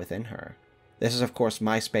rot within her. This is of course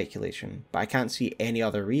my speculation, but I can't see any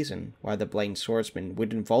other reason why the blind swordsman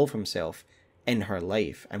would involve himself in her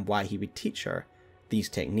life and why he would teach her these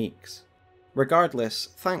techniques. Regardless,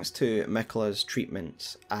 thanks to Miquella's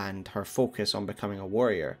treatments and her focus on becoming a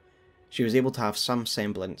warrior, she was able to have some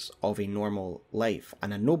semblance of a normal life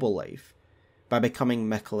and a noble life by becoming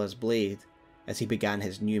Miquella's blade as he began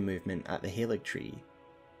his new movement at the Haligtree.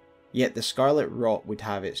 Yet the Scarlet Rot would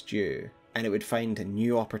have its due, and it would find a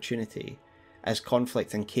new opportunity as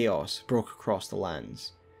conflict and chaos broke across the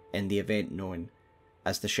lands in the event known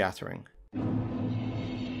as the Shattering.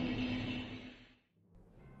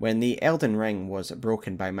 When the Elden Ring was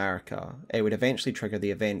broken by Marika, it would eventually trigger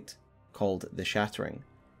the event called the Shattering,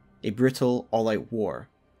 a brutal all-out war,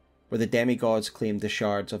 where the demigods claimed the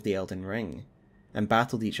shards of the Elden Ring, and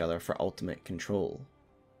battled each other for ultimate control.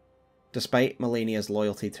 Despite Malenia's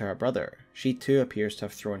loyalty to her brother, she too appears to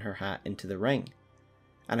have thrown her hat into the ring,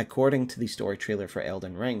 and according to the story trailer for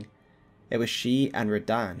Elden Ring, it was she and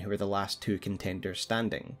Radahn who were the last two contenders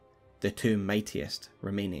standing, the two mightiest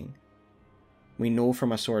remaining. We know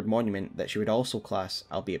from a sword monument that she would also clash,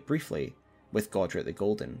 albeit briefly, with Godric the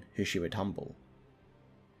Golden, who she would humble.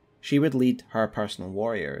 She would lead her personal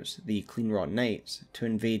warriors, the Cleanwrought Knights, to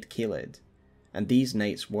invade Caelid, and these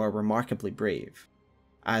knights were remarkably brave,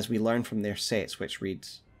 as we learn from their sets, which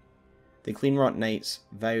reads, the Cleanwrought Knights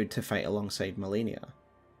vowed to fight alongside Malenia,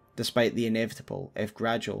 despite the inevitable, if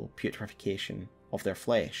gradual, putrefaction of their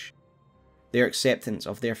flesh. Their acceptance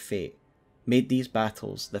of their fate made these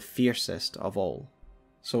battles the fiercest of all.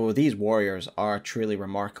 So these warriors are truly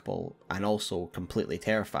remarkable and also completely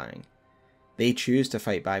terrifying. They choose to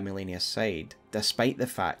fight by Malenia's side, despite the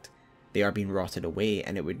fact they are being rotted away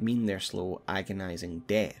and it would mean their slow, agonizing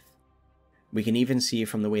death. We can even see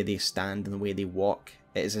from the way they stand and the way they walk,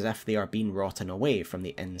 it is as if they are being rotten away from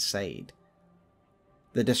the inside.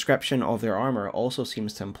 The description of their armour also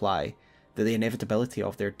seems to imply that the inevitability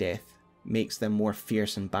of their death makes them more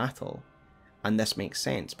fierce in battle, and this makes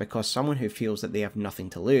sense because someone who feels that they have nothing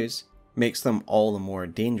to lose makes them all the more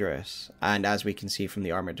dangerous, and as we can see from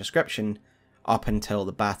the armour description, Up until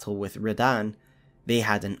the battle with Radahn, they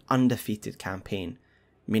had an undefeated campaign,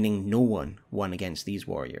 meaning no one won against these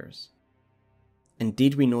warriors.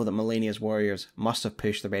 Indeed, we know that Malenia's warriors must have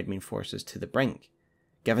pushed the Redmane forces to the brink,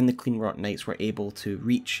 given the Cleanrot Knights were able to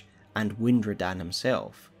reach and wound Radahn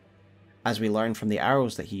himself, as we learn from the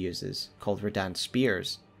arrows that he uses, called Radahn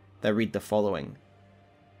Spears, that read the following: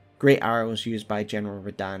 Great arrows used by General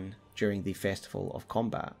Radahn during the Festival of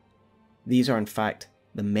Combat. These are in fact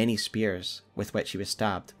the many spears with which he was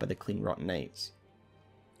stabbed by the Cleanrot Knights.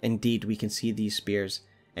 Indeed, we can see these spears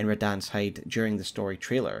in Radahn's hide during the story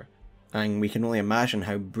trailer, and we can only imagine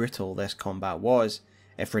how brutal this combat was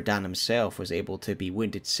if Radahn himself was able to be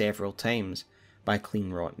wounded several times by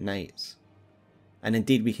Cleanrot Knights. And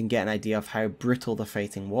indeed, we can get an idea of how brutal the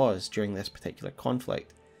fighting was during this particular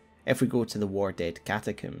conflict if we go to the War Dead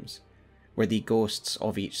Catacombs, where the ghosts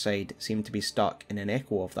of each side seem to be stuck in an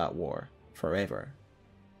echo of that war forever.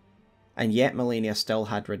 And yet Malenia still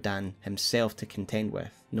had Radahn himself to contend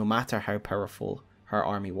with, no matter how powerful her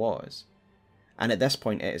army was. And at this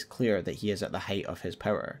point it is clear that he is at the height of his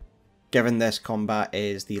power. Given this combat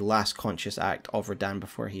is the last conscious act of Radahn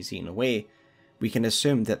before he's eaten away, we can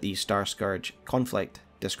assume that the Star Scourge conflict,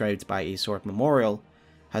 described by a sword memorial,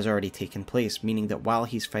 has already taken place, meaning that while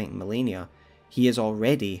he's fighting Malenia, he is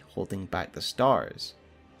already holding back the stars,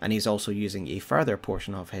 and he's also using a further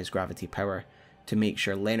portion of his gravity power to make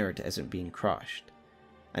sure Leonard isn't being crushed.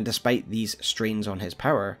 And despite these strains on his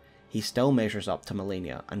power, he still measures up to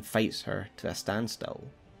Malenia and fights her to a standstill.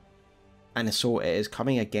 And so it is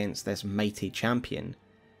coming against this mighty champion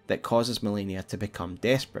that causes Malenia to become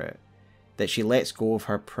desperate, that she lets go of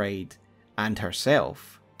her pride and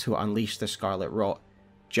herself to unleash the Scarlet Rot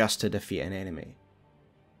just to defeat an enemy.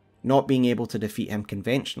 Not being able to defeat him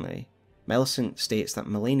conventionally, Millicent states that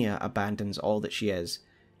Malenia abandons all that she is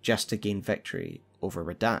just to gain victory over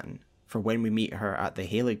Radahn, for when we meet her at the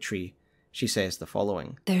Haligtree, she says the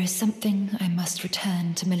following: There is something I must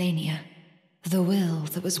return to Malenia, the will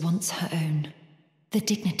that was once her own, the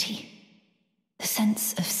dignity, the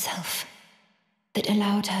sense of self that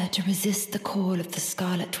allowed her to resist the call of the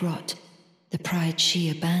Scarlet Rot, the pride she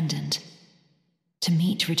abandoned, to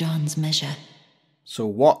meet Radahn's measure. So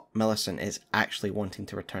what Millicent is actually wanting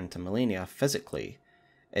to return to Malenia physically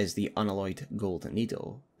is the unalloyed gold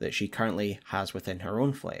needle that she currently has within her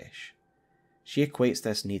own flesh. She equates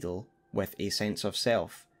this needle with a sense of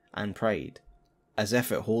self and pride, as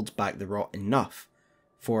if it holds back the rot enough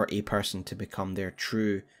for a person to become their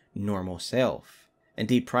true, normal self.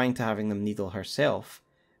 Indeed, prior to having the needle herself,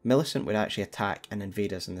 Millicent would actually attack and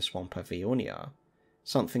invade us in the Swamp of Aeonia,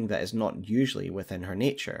 something that is not usually within her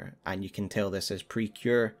nature, and you can tell this is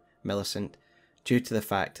pre-cure Millicent due to the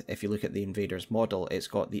fact, if you look at the invader's model, it's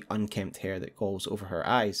got the unkempt hair that goes over her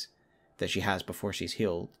eyes that she has before she's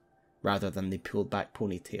healed, rather than the pulled back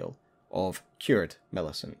ponytail of cured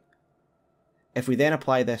Millicent. If we then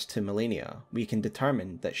apply this to Malenia, we can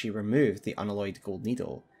determine that she removed the unalloyed gold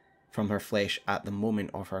needle from her flesh at the moment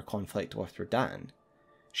of her conflict with Radahn.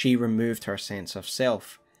 She removed her sense of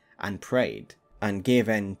self and pride and gave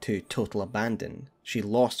in to total abandon. She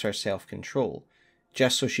lost her self-control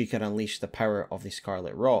just so she could unleash the power of the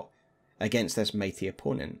Scarlet Rot against this mighty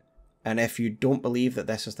opponent. And if you don't believe that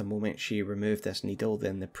this is the moment she removed this needle,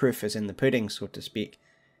 then the proof is in the pudding, so to speak,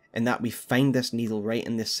 in that we find this needle right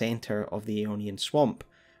in the centre of the Aeonian Swamp,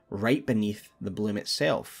 right beneath the bloom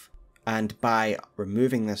itself. And by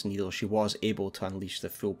removing this needle, she was able to unleash the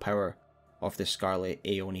full power of the Scarlet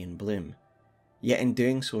Aeonian bloom. Yet in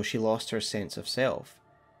doing so, she lost her sense of self,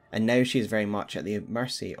 and now she is very much at the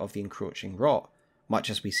mercy of the encroaching rot, much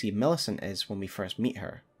as we see Millicent is when we first meet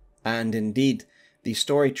her. And indeed, the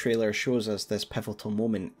story trailer shows us this pivotal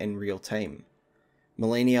moment in real time.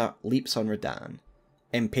 Malenia leaps on Radahn,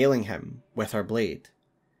 impaling him with her blade,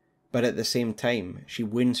 but at the same time she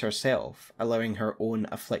wounds herself, allowing her own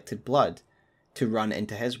afflicted blood to run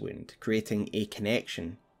into his wound, creating a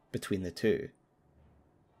connection between the two.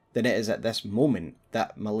 Then it is at this moment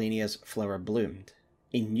that Malenia's flower bloomed,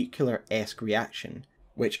 a nuclear-esque reaction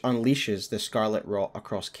which unleashes the Scarlet Rot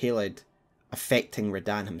across Caelid, affecting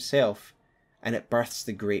Radahn himself, and it births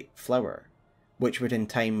the Great Flower, which would in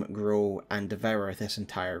time grow and devour this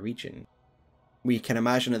entire region. We can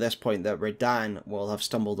imagine at this point that Radahn will have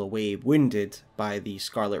stumbled away wounded by the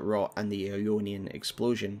Scarlet Rot and the Aeonian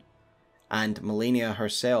explosion, and Malenia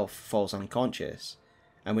herself falls unconscious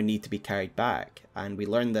and would need to be carried back, and we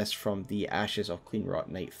learn this from the ashes of Cleanrot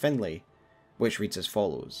Knight Finlay, which reads as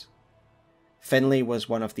follows. Finlay was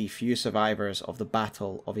one of the few survivors of the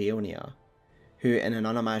Battle of Aeonia, who in an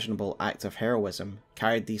unimaginable act of heroism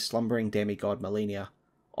carried the slumbering demigod Malenia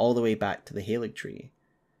all the way back to the Haligtree.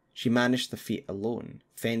 she managed the feat alone,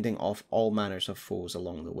 fending off all manners of foes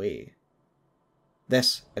along the way.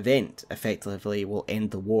 This event effectively will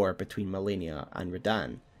end the war between Malenia and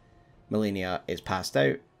Radahn. Malenia is passed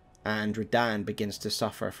out, and Radahn begins to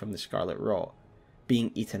suffer from the Scarlet Rot,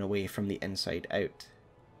 being eaten away from the inside out.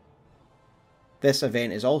 This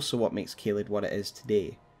event is also what makes Caelid what it is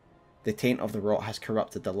today. The taint of the rot has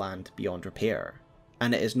corrupted the land beyond repair,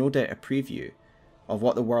 and it is no doubt a preview of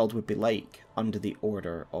what the world would be like under the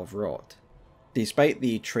Order of Rot. Despite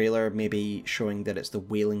the trailer maybe showing that it's the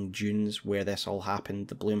Wailing Dunes where this all happened,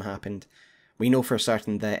 the bloom happened, we know for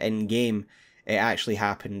certain that in-game it actually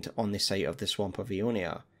happened on the site of the Swamp of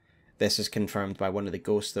Aeonia. This is confirmed by one of the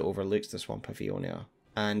ghosts that overlooks the Swamp of Aeonia,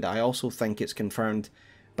 and I also think it's confirmed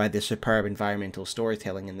by the superb environmental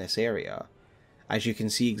storytelling in this area, as you can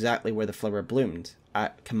see exactly where the flower bloomed,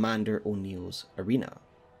 at Commander O'Neill's arena.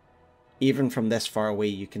 Even from this far away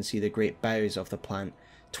you can see the great boughs of the plant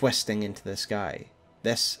twisting into the sky.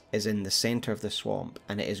 This is in the centre of the swamp,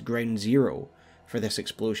 and it is ground zero for this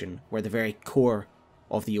explosion, where the very core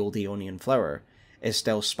of the old Aeonian flower is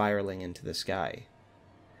still spiralling into the sky.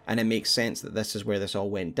 And it makes sense that this is where this all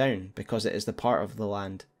went down, because it is the part of the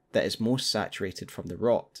land that is most saturated from the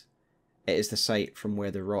rot. It is the site from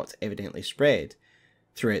where the rot evidently spread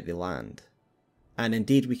throughout the land. And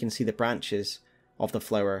indeed we can see the branches of the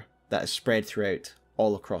flower that is spread throughout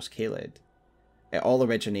all across Caelid. It all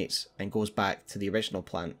originates and goes back to the original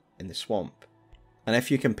plant in the swamp. And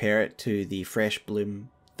if you compare it to the fresh bloom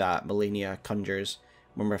that Malenia conjures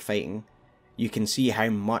when we're fighting, you can see how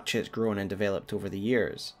much it's grown and developed over the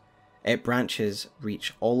years. Its branches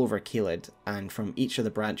reach all over Caelid, and from each of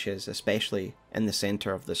the branches, especially in the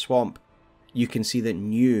centre of the swamp, you can see that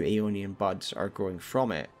new Aeonian buds are growing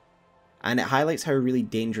from it. And it highlights how really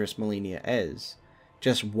dangerous Malenia is.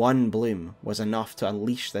 Just one bloom was enough to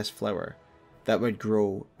unleash this flower that would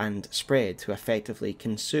grow and spread to effectively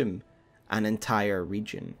consume an entire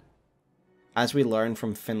region. As we learn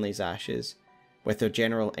from Finlay's ashes, with their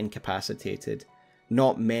general incapacitated,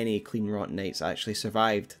 not many Clean Rot Knights actually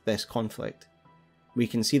survived this conflict. We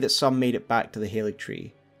can see that some made it back to the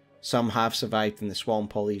Haligtree, some have survived in the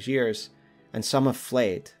swamp all these years, and some have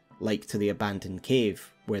fled, like to the abandoned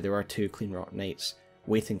cave where there are 2 Clean Rot Knights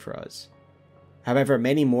waiting for us. However,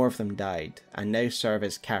 many more of them died, and now serve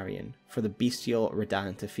as carrion for the bestial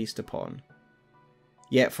Radahn to feast upon.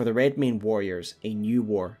 Yet for the Redmane warriors, a new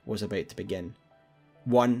war was about to begin,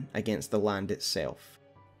 one against the land itself.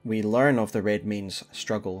 We learn of the Redmane's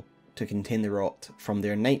struggle to contain the rot from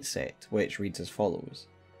their Knight Set, which reads as follows.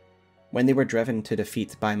 When they were driven to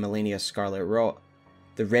defeat by Malenia's Scarlet Rot,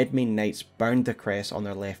 the Redmane Knights burned the crest on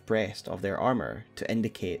their left breast of their armour to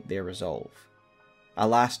indicate their resolve.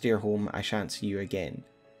 Alas, dear home, I shan't see you again,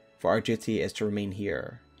 for our duty is to remain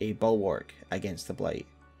here, a bulwark against the blight.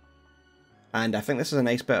 And I think this is a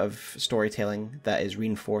nice bit of storytelling that is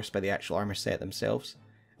reinforced by the actual armour set themselves,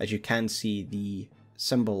 as you can see the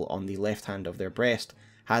symbol on the left hand of their breast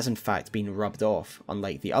has in fact been rubbed off,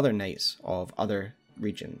 unlike the other knights of other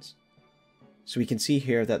regions. So we can see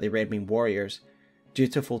here that the Redmane warriors,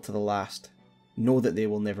 dutiful to the last, know that they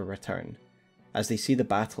will never return, as they see the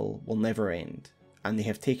battle will never end, and they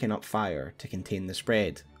have taken up fire to contain the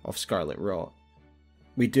spread of Scarlet Rot.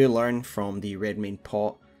 We do learn from the Redmane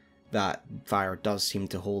pot that fire does seem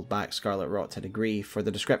to hold back Scarlet Rot to a degree, for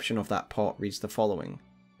the description of that pot reads the following.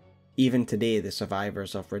 Even today the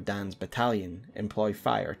survivors of Radahn's battalion employ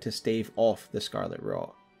fire to stave off the Scarlet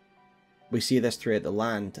Rot. We see this throughout the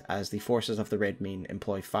land as the forces of the Redmane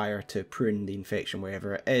employ fire to prune the infection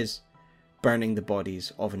wherever it is, burning the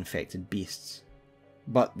bodies of infected beasts.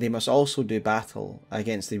 But they must also do battle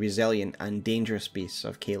against the resilient and dangerous beasts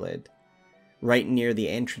of Caelid. Right near the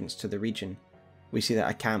entrance to the region, we see that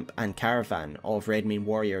a camp and caravan of Redmane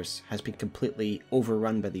warriors has been completely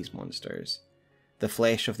overrun by these monsters, the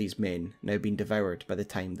flesh of these men now being devoured by the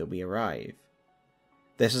time that we arrive.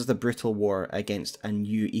 This is the brutal war against a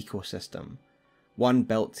new ecosystem, one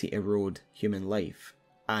built to erode human life,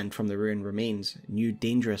 and from the ruined remains, new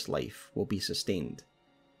dangerous life will be sustained.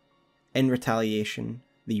 In retaliation,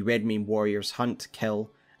 the Redmane warriors hunt,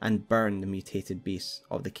 kill, and burn the mutated beasts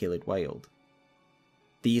of the Caelid Wild.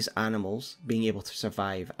 These animals, being able to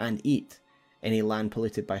survive and eat in a land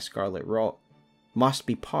polluted by Scarlet Rot, must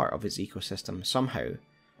be part of its ecosystem somehow,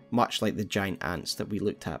 much like the giant ants that we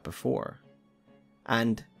looked at before.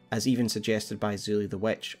 And, as even suggested by Zuli the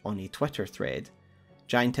Witch on a Twitter thread,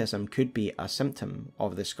 giantism could be a symptom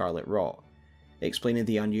of the Scarlet Rot, explaining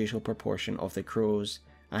the unusual proportion of the crows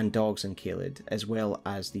and dogs in Caelid, as well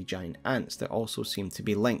as the giant ants that also seem to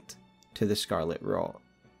be linked to the Scarlet Rot.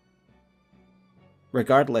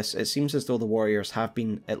 Regardless, it seems as though the warriors have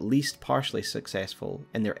been at least partially successful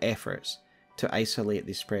in their efforts to isolate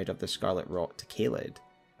the spread of the Scarlet Rot to Caelid.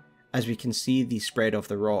 As we can see, the spread of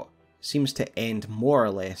the rot seems to end more or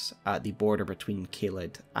less at the border between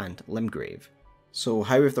Caelid and Limgrave. So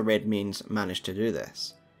how have the Redmanes managed to do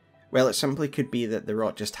this? Well, it simply could be that the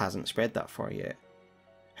rot just hasn't spread that far yet.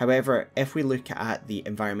 However, if we look at the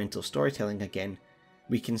environmental storytelling again,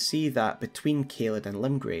 we can see that between Caelid and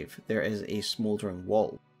Limgrave there is a smouldering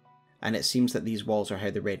wall, and it seems that these walls are how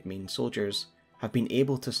the Redmane soldiers have been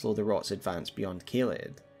able to slow the rot's advance beyond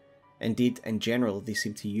Caelid. Indeed, in general, they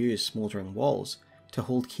seem to use smouldering walls to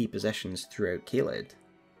hold key positions throughout Caelid.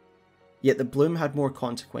 Yet the bloom had more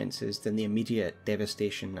consequences than the immediate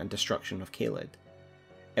devastation and destruction of Caelid.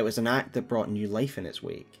 It was an act that brought new life in its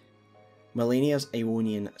wake. Malenia's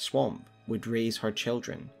Aeonian Swamp would raise her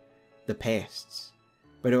children, the Pests,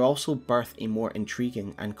 but it would also birth a more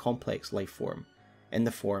intriguing and complex life form in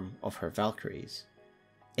the form of her Valkyries.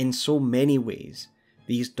 In so many ways,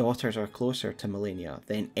 these daughters are closer to Malenia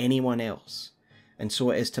than anyone else, and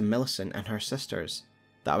so it is to Millicent and her sisters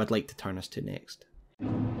that I would like to turn us to next.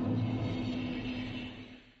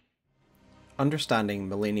 Understanding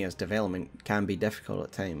Malenia's development can be difficult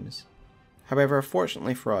at times. However,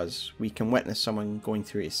 fortunately for us, we can witness someone going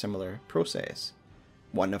through a similar process,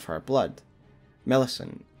 one of her blood,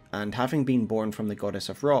 Millicent, and having been born from the goddess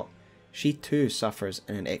of rot, she too suffers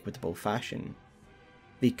in an equitable fashion.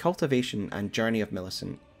 The cultivation and journey of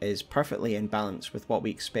Millicent is perfectly in balance with what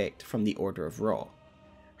we expect from the Order of Rot.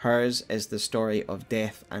 Hers is the story of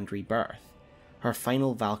death and rebirth, her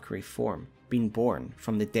final Valkyrie form being born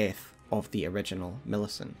from the death of the original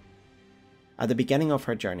Millicent. At the beginning of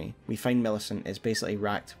her journey, we find Millicent is basically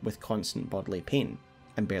racked with constant bodily pain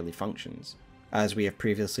and barely functions. As we have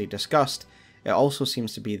previously discussed, it also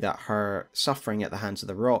seems to be that her suffering at the hands of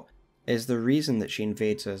the rot is the reason that she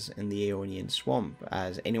invades us in the Aeonian Swamp,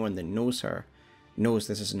 as anyone that knows her knows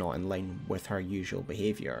this is not in line with her usual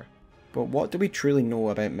behaviour. But what do we truly know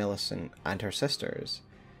about Millicent and her sisters?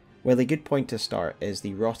 Well, a good point to start is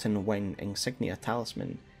the Rotten Wing Insignia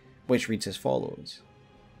Talisman, which reads as follows: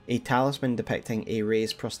 a talisman depicting a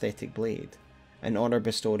raised prosthetic blade, an honour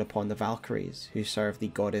bestowed upon the Valkyries who serve the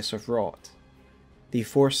goddess of rot. The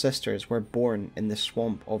four sisters were born in the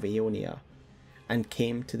swamp of Aeonia, and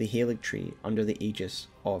came to the Haligtree under the aegis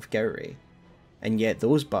of Gowry, and yet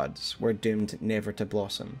those buds were doomed never to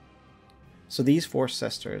blossom. So these four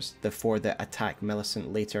sisters, the four that attack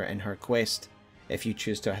Millicent later in her quest, if you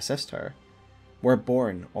choose to assist her, were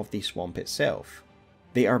born of the swamp itself.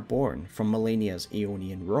 They are born from Malenia's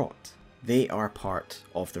Aeonian rot. They are part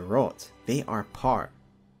of the rot. They are part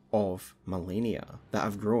of Malenia that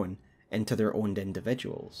have grown into their own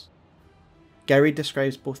individuals. Gowry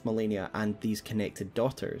describes both Malenia and these connected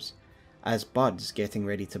daughters as buds getting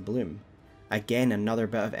ready to bloom. Again, another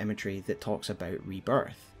bit of imagery that talks about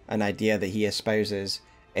rebirth, an idea that he espouses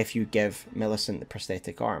if you give Millicent the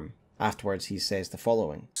prosthetic arm. Afterwards he says the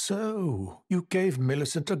following: So, you gave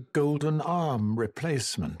Millicent a golden arm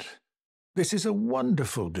replacement. This is a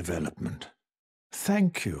wonderful development.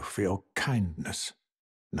 Thank you for your kindness.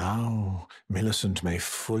 Now, Millicent may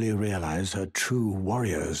fully realize her true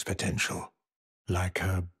warrior's potential, like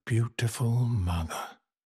her beautiful mother.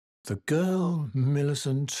 The girl,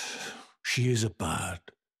 Millicent, she is a bud,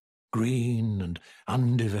 green and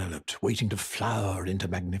undeveloped, waiting to flower into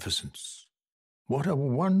magnificence. What a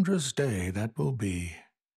wondrous day that will be.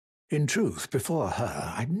 In truth, before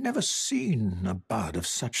her, I'd never seen a bud of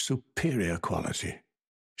such superior quality.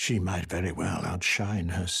 She might very well outshine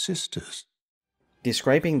her sisters.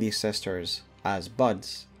 Describing these sisters as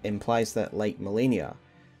buds implies that, like Malenia,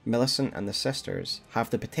 Millicent and the sisters have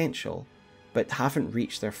the potential, but haven't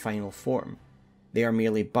reached their final form. They are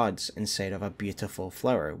merely buds instead of a beautiful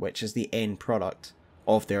flower, which is the end product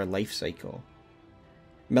of their life cycle.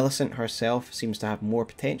 Millicent herself seems to have more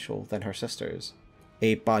potential than her sisters,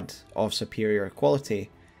 a bud of superior quality,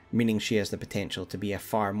 meaning she has the potential to be a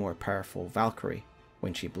far more powerful Valkyrie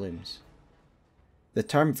when she blooms. The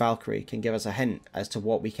term Valkyrie can give us a hint as to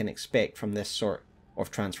what we can expect from this sort of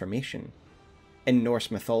transformation. In Norse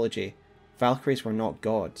mythology, Valkyries were not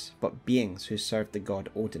gods, but beings who served the god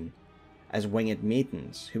Odin, as winged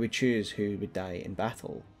maidens who would choose who would die in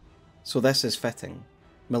battle. So this is fitting.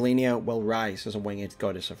 Malenia will rise as a winged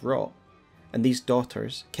goddess of rot, and these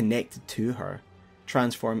daughters, connected to her,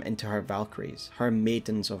 transform into her Valkyries, her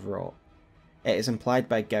maidens of rot. It is implied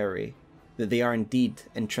by Gowry that they are indeed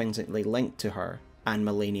intrinsically linked to her and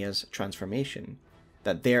Malenia's transformation,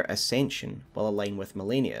 that their ascension will align with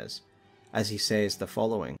Malenia's, as he says the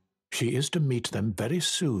following: She is to meet them very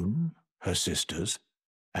soon, her sisters,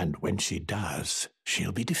 And when she does,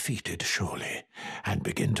 she'll be defeated, surely, and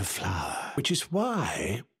begin to flower. Which is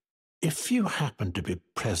why, if you happen to be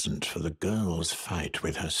present for the girl's fight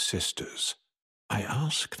with her sisters, I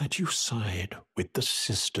ask that you side with the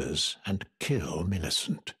sisters and kill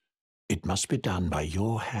Millicent. It must be done by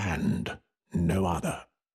your hand, no other.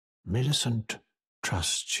 Millicent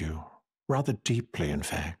trusts you, rather deeply, in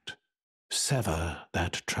fact. Sever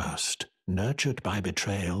that trust. Nurtured by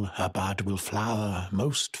betrayal, her bud will flower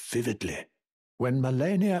most vividly. When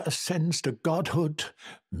Malenia ascends to godhood,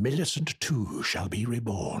 Millicent too shall be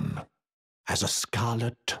reborn as a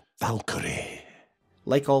Scarlet Valkyrie.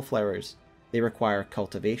 Like all flowers, they require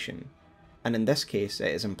cultivation, and in this case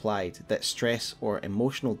it is implied that stress or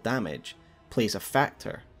emotional damage plays a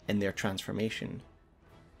factor in their transformation.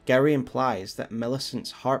 Gowry implies that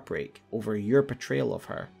Millicent's heartbreak over your betrayal of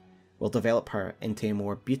her will develop her into a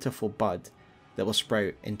more beautiful bud that will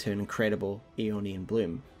sprout into an incredible Aeonian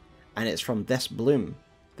bloom, and it's from this bloom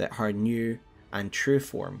that her new and true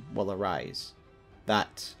form will arise,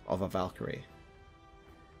 that of a Valkyrie.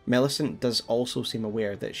 Millicent does also seem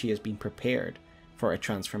aware that she has been prepared for a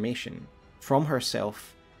transformation from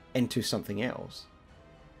herself into something else.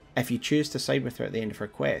 If you choose to side with her at the end of her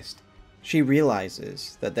quest, she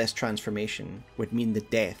realises that this transformation would mean the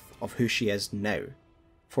death of who she is now,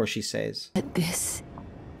 for she says, "But this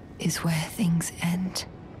is where things end.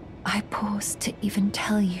 I paused to even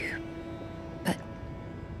tell you, but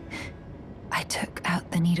I took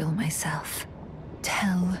out the needle myself.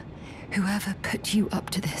 Tell whoever put you up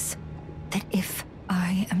to this that if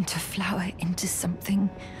I am to flower into something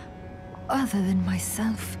other than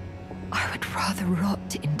myself, I would rather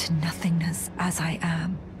rot into nothingness as I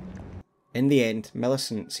am." In the end,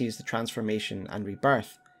 Millicent sees the transformation and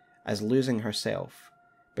rebirth as losing herself,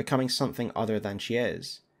 becoming something other than she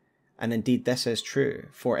is. And indeed this is true,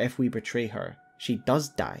 for if we betray her, she does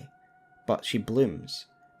die, but she blooms,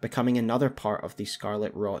 becoming another part of the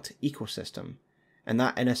Scarlet Rot ecosystem, and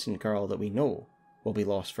that innocent girl that we know will be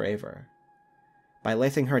lost forever. By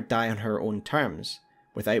letting her die on her own terms,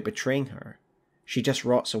 without betraying her, she just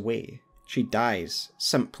rots away. She dies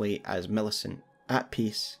simply as Millicent, at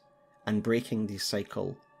peace, and breaking the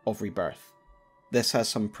cycle of rebirth. This has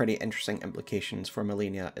some pretty interesting implications for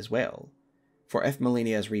Malenia as well, for if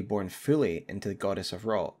Malenia is reborn fully into the Goddess of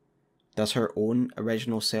Rot, does her own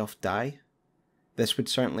original self die? This would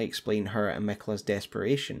certainly explain her and Miquella's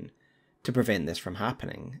desperation to prevent this from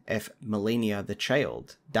happening if Malenia the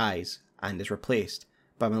child dies and is replaced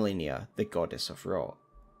by Malenia the Goddess of Rot.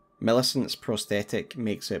 Millicent's prosthetic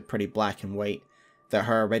makes it pretty black and white that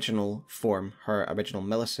her original form, her original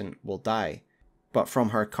Millicent, will die, but from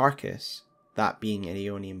her carcass, that being an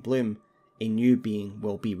Aeonian bloom, a new being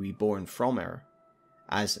will be reborn from her.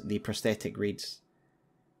 As the prosthetic reads,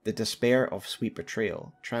 "The despair of sweet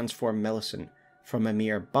betrayal transformed Millicent from a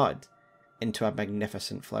mere bud into a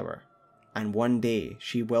magnificent flower, and one day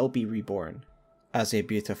she will be reborn as a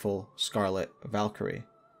beautiful Scarlet Valkyrie.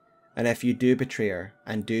 And if you do betray her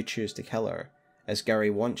and do choose to kill her, as Gowry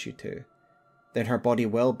wants you to, then her body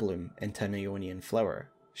will bloom into an Aeonian flower.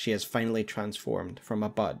 She is finally transformed from a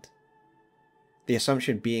bud." The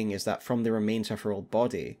assumption being is that from the remains of her old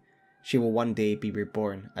body, she will one day be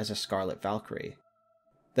reborn as a Scarlet Valkyrie.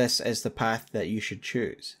 This is the path that you should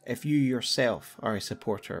choose if you yourself are a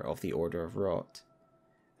supporter of the Order of Rot.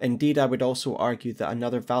 Indeed, I would also argue that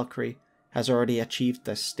another Valkyrie has already achieved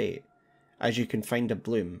this state, as you can find a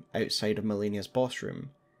bloom outside of Malenia's boss room,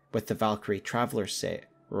 with the Valkyrie Traveller set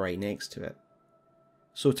right next to it.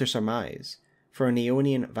 So to surmise, for an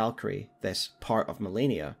Aeonian Valkyrie, this part of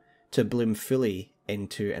Malenia, to bloom fully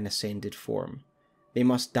into an ascended form, they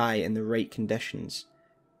must die in the right conditions,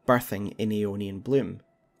 birthing an Aeonian bloom,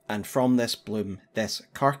 and from this bloom, this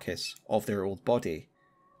carcass of their old body,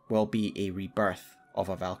 will be a rebirth of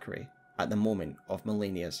a Valkyrie at the moment of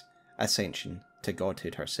Malenia's ascension to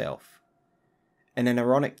godhood herself. In an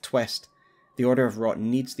ironic twist, the Order of Rot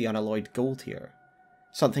needs the Unalloyed Gold here,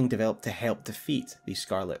 something developed to help defeat the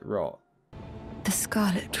Scarlet Rot. The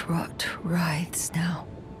Scarlet Rot writhes now,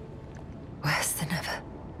 worse than ever.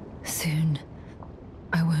 Soon,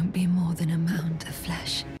 I won't be more than a mound of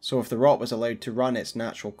flesh. So if the Rot was allowed to run its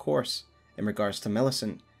natural course in regards to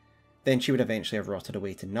Millicent, then she would eventually have rotted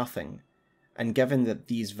away to nothing. And given that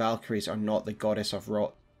these Valkyries are not the Goddess of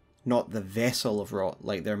Rot, not the vessel of Rot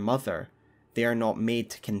like their mother, they are not made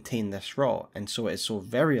to contain this Rot, and so it is so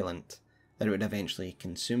virulent that it would eventually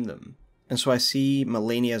consume them. And so I see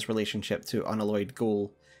Malenia's relationship to Unalloyed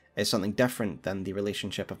Gold as something different than the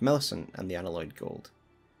relationship of Millicent and the Unalloyed Gold.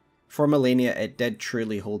 For Malenia, it did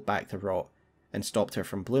truly hold back the Rot and stopped her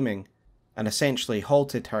from blooming, and essentially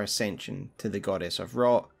halted her ascension to the goddess of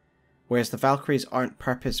rot, whereas the Valkyries aren't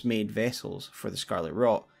purpose-made vessels for the Scarlet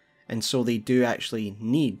Rot, and so they do actually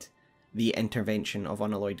need the intervention of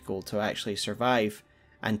Unalloyed Gold to actually survive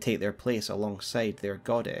and take their place alongside their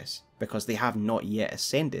goddess, because they have not yet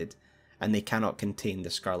ascended, and they cannot contain the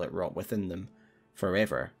Scarlet Rot within them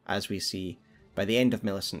forever, as we see by the end of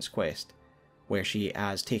Millicent's quest, where she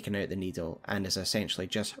has taken out the needle and is essentially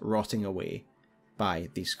just rotting away by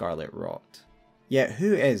the Scarlet Rot. Yet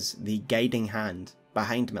who is the guiding hand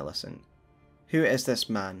behind Millicent? Who is this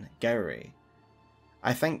man, Gowry?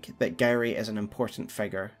 I think that Gowry is an important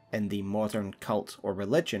figure in the modern cult or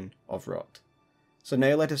religion of Rot. So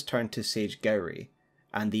now let us turn to Sage Gowry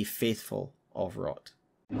and the faithful of Rot.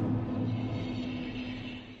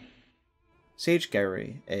 Sage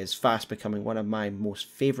Gowry is fast becoming one of my most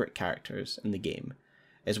favourite characters in the game,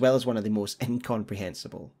 as well as one of the most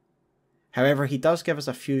incomprehensible. However, he does give us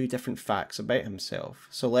a few different facts about himself,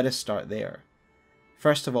 so let us start there.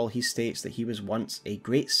 First of all, he states that he was once a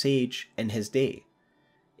great sage in his day.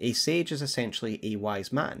 A sage is essentially a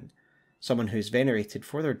wise man, someone who is venerated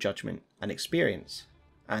for their judgment and experience,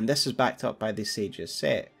 and this is backed up by the sage's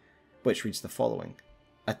set, which reads the following.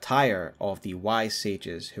 Attire of the wise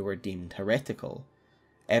sages who were deemed heretical,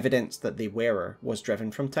 evidence that the wearer was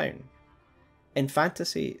driven from town. In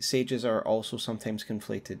fantasy, sages are also sometimes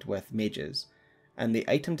conflated with mages, and the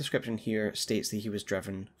item description here states that he was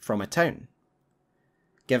driven from a town.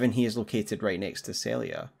 Given he is located right next to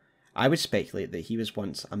Sellia, I would speculate that he was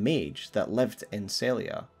once a mage that lived in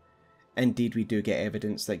Sellia. Indeed, we do get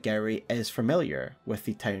evidence that Gowry is familiar with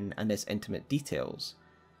the town and its intimate details,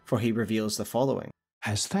 for he reveals the following.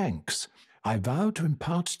 As thanks, I vow to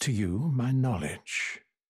impart to you my knowledge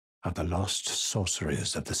of the lost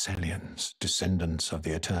sorceries of the Sellians, descendants of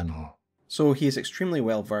the Eternal. So he is extremely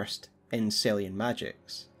well versed in Sellian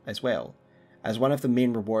magics, as well, as one of the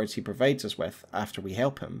main rewards he provides us with after we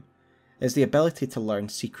help him is the ability to learn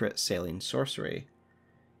secret Sellian sorcery.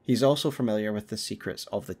 He's also familiar with the secrets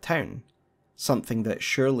of the town, something that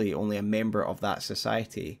surely only a member of that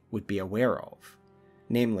society would be aware of.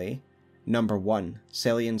 Namely, number 1,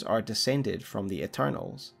 Sellians are descended from the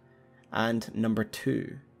Eternals, and number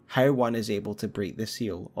 2, how one is able to break the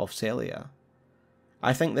seal of Sellia.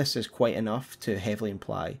 I think this is quite enough to heavily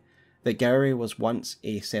imply that Gowry was once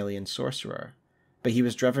a Sellian sorcerer, but he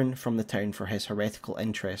was driven from the town for his heretical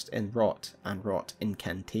interest in rot and rot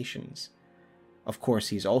incantations. Of course,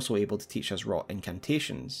 he's also able to teach us rot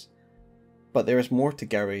incantations, but there is more to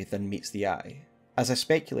Gowry than meets the eye, as I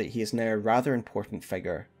speculate he is now a rather important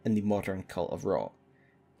figure in the modern cult of Rot,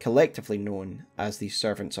 collectively known as the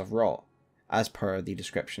Servants of Rot, as per the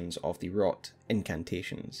descriptions of the Rot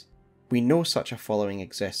incantations. We know such a following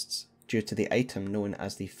exists due to the item known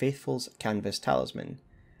as the Faithful's Canvas Talisman,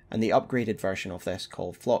 and the upgraded version of this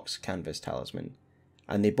called Flock's Canvas Talisman,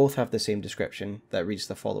 and they both have the same description that reads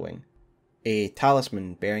the following. A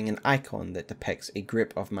talisman bearing an icon that depicts a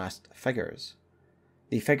group of masked figures.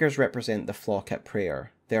 The figures represent the flock at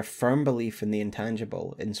prayer, their firm belief in the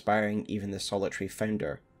intangible inspiring even the solitary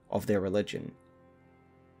founder of their religion.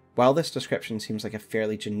 While this description seems like a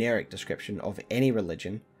fairly generic description of any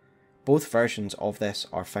religion, both versions of this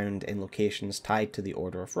are found in locations tied to the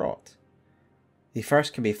Order of Rot. The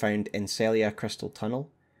first can be found in Sellia Crystal Tunnel,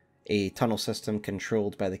 a tunnel system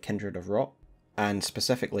controlled by the Kindred of Rot, and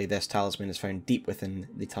specifically this talisman is found deep within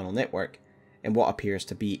the tunnel network in what appears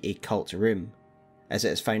to be a cult room, as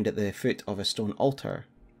it is found at the foot of a stone altar,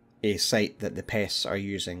 a site that the Pests are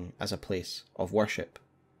using as a place of worship.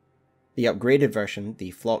 The upgraded version,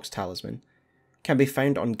 the Flock's Talisman, can be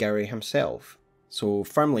found on Gowry himself, so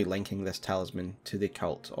firmly linking this talisman to the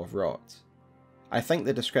cult of Rot. I think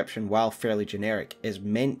the description, while fairly generic, is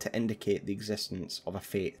meant to indicate the existence of a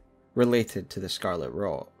faith related to the Scarlet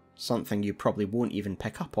Rot, something you probably won't even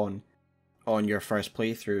pick up on your first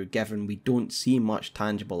playthrough, given we don't see much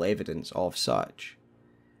tangible evidence of such.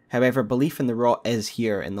 However, belief in the Rot is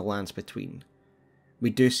here in the Lands Between. We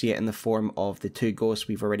do see it in the form of the two ghosts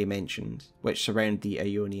we've already mentioned, which surround the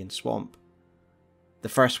Aeonian Swamp. The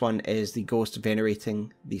first one is the ghost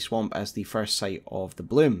venerating the swamp as the first site of the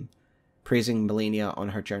bloom, praising Malenia on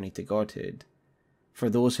her journey to godhood. For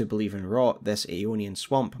those who believe in Rot, this Aeonian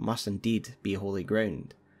Swamp must indeed be holy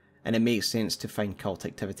ground, and it makes sense to find cult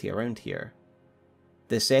activity around here.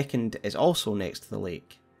 The second is also next to the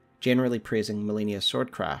lake, generally praising Malenia's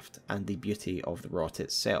swordcraft and the beauty of the Rot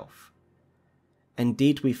itself.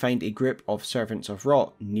 Indeed, we find a group of servants of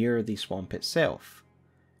Rot near the swamp itself,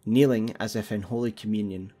 kneeling as if in holy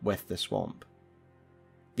communion with the swamp.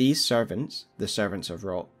 These servants, the servants of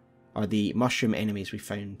Rot, are the mushroom enemies we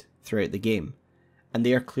found throughout the game, and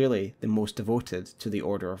they are clearly the most devoted to the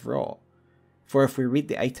Order of Rot. For if we read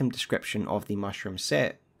the item description of the mushroom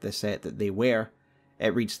set, the set that they wear,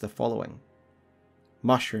 it reads the following.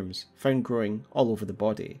 Mushrooms found growing all over the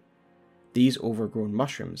body. These overgrown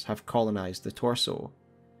mushrooms have colonized the torso.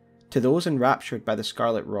 To those enraptured by the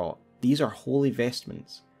Scarlet Rot, these are holy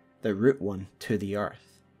vestments that root one to the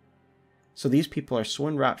earth. So these people are so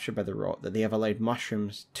enraptured by the rot that they have allowed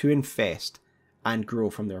mushrooms to infest and grow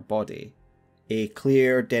from their body. A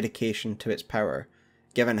clear dedication to its power,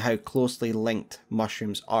 given how closely linked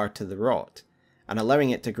mushrooms are to the rot, and allowing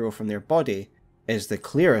it to grow from their body is the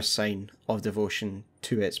clearest sign of devotion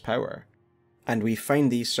to its power. And we find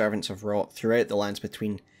these servants of rot throughout the lands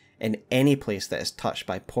between in any place that is touched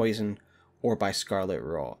by poison or by Scarlet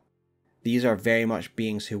Rot. These are very much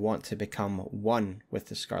beings who want to become one with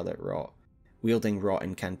the Scarlet Rot, wielding rot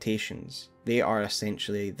incantations. They are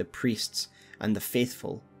essentially the priests and the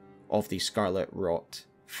faithful of the Scarlet Rot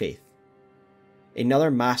faith.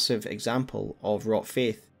 Another massive example of rot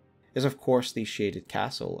faith is of course the Shaded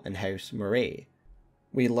Castle in House Moray.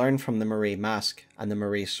 We learn from the Moray Mask and the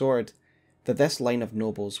Moray Sword that this line of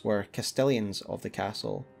nobles were Castellans of the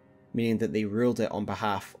castle, meaning that they ruled it on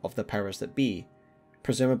behalf of the powers that be,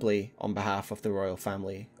 presumably on behalf of the royal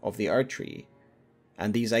family of the Erdtree.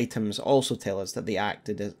 And these items also tell us that they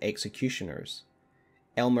acted as executioners,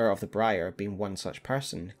 Elmer of the Briar being one such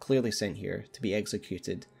person, clearly sent here to be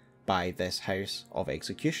executed by this house of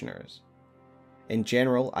executioners. In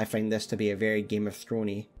general, I find this to be a very Game of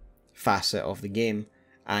Thrones-y facet of the game,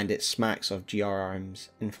 and it smacks of GRRM's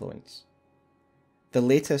influence. The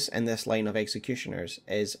latest in this line of executioners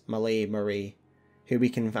is Malay Moray, who we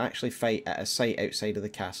can actually fight at a site outside of the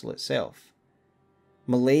castle itself.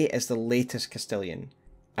 Malay is the latest Castellan,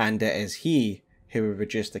 and it is he who will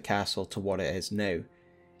reduce the castle to what it is now,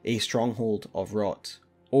 a stronghold of rot,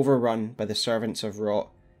 overrun by the servants of rot,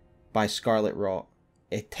 by Scarlet Rot,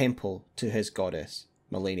 a temple to his goddess,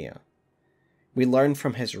 Malenia. We learn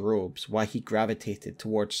from his robes why he gravitated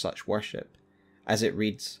towards such worship, as it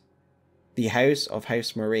reads, "The house of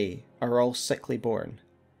House Moray are all sickly born.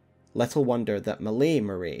 Little wonder that Malay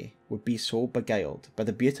Moray would be so beguiled by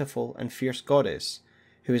the beautiful and fierce goddess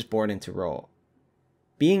who is born into rot.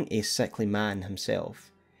 Being a sickly man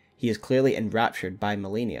himself, he is clearly enraptured by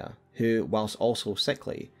Malenia, who, whilst also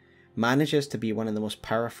sickly, manages to be one of the most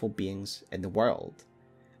powerful beings in the world,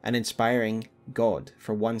 an inspiring god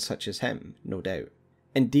for one such as him, no doubt.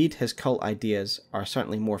 Indeed, his cult ideas are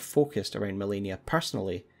certainly more focused around Malenia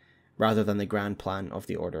personally, rather than the grand plan of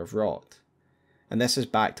the Order of Rot. And this is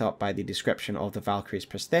backed up by the description of the Valkyries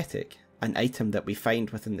prosthetic, an item that we find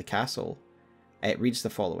within the castle. It reads the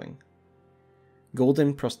following.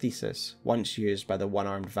 Golden prosthesis once used by the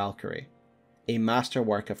one-armed Valkyrie, a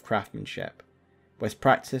masterwork of craftsmanship. With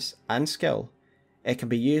practice and skill, it can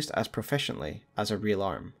be used as proficiently as a real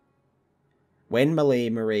arm. When Malay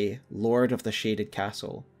Moray, Lord of the Shaded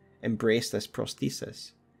Castle, embraced this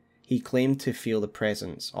prosthesis, he claimed to feel the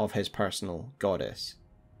presence of his personal goddess.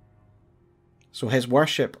 So his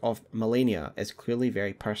worship of Malenia is clearly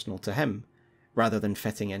very personal to him, rather than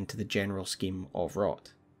fitting into the general scheme of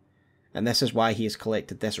rot. And this is why he has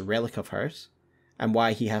collected this relic of hers, and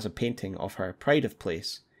why he has a painting of her pride of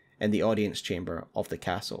place in the audience chamber of the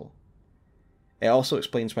castle. It also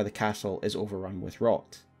explains why the castle is overrun with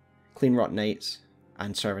rot, clean rot knights,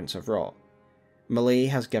 and servants of rot. Malay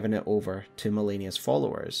has given it over to Malenia's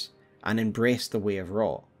followers, and embraced the way of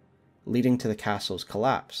rot, leading to the castle's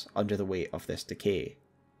collapse under the weight of this decay.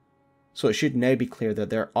 So it should now be clear that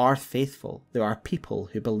there are faithful, there are people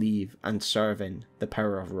who believe and serve in the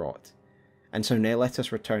power of rot. And so now let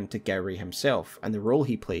us return to Gowry himself and the role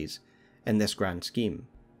he plays in this grand scheme.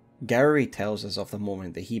 Gowry tells us of the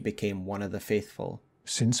moment that he became one of the faithful.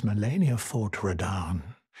 Since Malenia fought Radahn,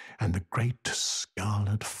 and the great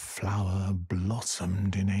scarlet flower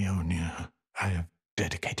blossomed in Aeonia, I have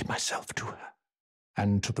dedicated myself to her,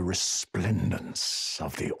 and to the resplendence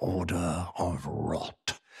of the Order of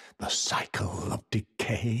Rot, the cycle of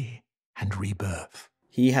decay and rebirth.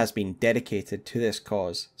 He has been dedicated to this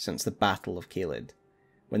cause since the Battle of Caelid,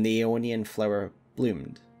 when the Aeonian flower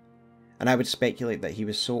bloomed, and I would speculate that he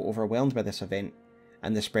was so overwhelmed by this event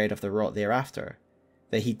and the spread of the rot thereafter,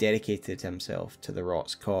 that he dedicated himself to the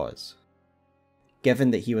rot's cause.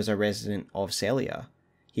 Given that he was a resident of Sellia,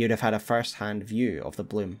 he would have had a first-hand view of the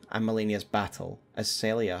bloom and Malenia's battle, as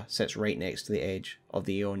Sellia sits right next to the edge of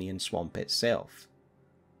the Aeonian Swamp itself.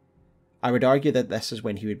 I would argue that this is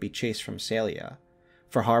when he would be chased from Sellia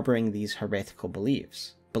for harbouring these heretical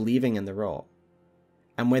beliefs, believing in the rot,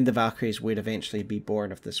 and when the Valkyries would eventually be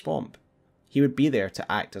born of the swamp, he would be there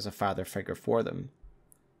to act as a father figure for them.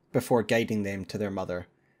 before guiding them to their mother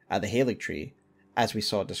at the Haligtree, as we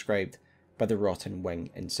saw described by the Rotten Wing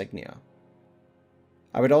insignia.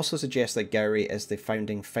 I would also suggest that Gowry is the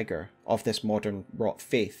founding figure of this modern rot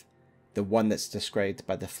faith, the one that's described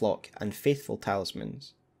by the flock and faithful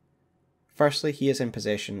talismans. Firstly, he is in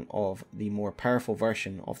possession of the more powerful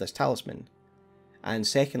version of this talisman, and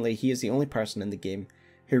secondly, he is the only person in the game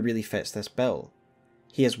who really fits this bill.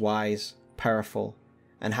 He is wise, powerful,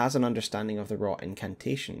 and has an understanding of the rot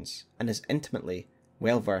incantations, and is intimately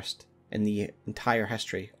well versed in the entire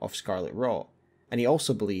history of Scarlet Rot, and he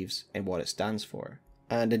also believes in what it stands for.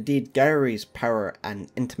 And indeed, Gowry's power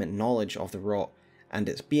and intimate knowledge of the rot and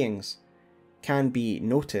its beings can be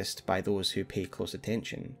noticed by those who pay close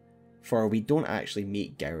attention, for we don't actually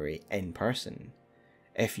meet Gowry in person.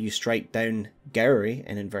 If you strike down Gowry,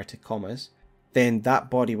 in inverted commas, then that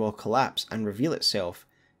body will collapse and reveal itself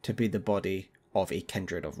to be the body of a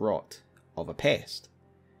kindred of rot, of a pest.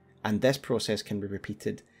 And this process can be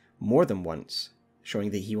repeated more than once,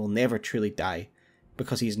 showing that he will never truly die,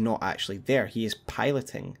 because he's not actually there. He is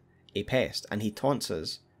piloting a pest, and he taunts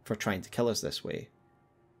us for trying to kill us this way.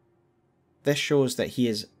 This shows that he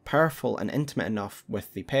is powerful and intimate enough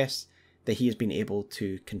with the pests that he has been able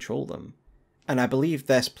to control them. And I believe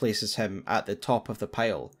this places him at the top of the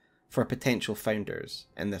pile for potential founders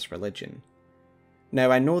in this religion. Now,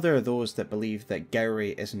 I know there are those that believe that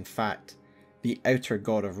Gowry is in fact the outer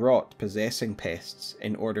god of rot possessing pests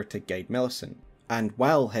in order to guide Millicent. And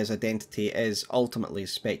while his identity is ultimately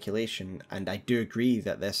speculation, and I do agree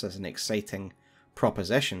that this is an exciting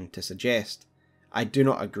proposition to suggest, I do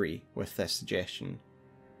not agree with this suggestion.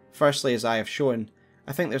 Firstly, as I have shown,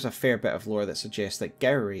 I think there's a fair bit of lore that suggests that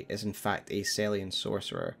Gowry is in fact a Sellian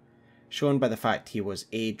sorcerer, shown by the fact he was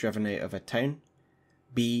A, driven out of a town,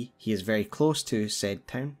 B, he is very close to said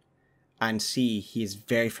town, and C, he is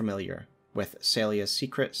very familiar with Sellia's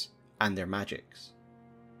secrets and their magics.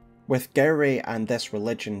 With Gowry and this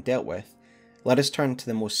religion dealt with, let us turn to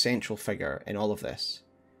the most central figure in all of this.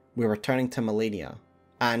 We're returning to Malenia,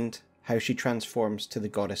 and how she transforms to the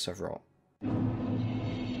goddess of rot.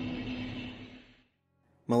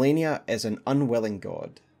 Malenia is an unwilling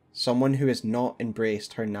god, someone who has not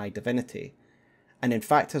embraced her nigh divinity, and in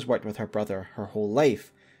fact has worked with her brother her whole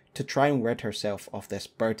life to try and rid herself of this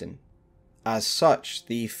burden. As such,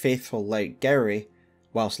 the faithful like Gowry,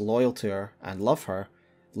 whilst loyal to her and love her,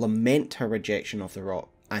 lament her rejection of the rot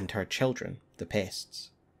and her children, the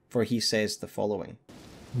pests, for he says the following: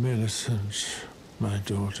 Millicent, my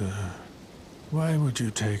daughter, why would you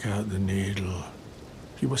take out the needle?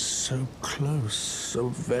 You were so close, so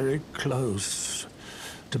very close,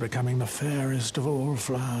 to becoming the fairest of all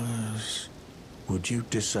flowers. Would you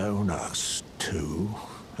disown us, too,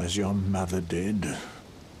 as your mother did?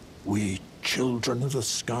 We children of the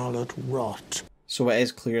Scarlet Rot. So it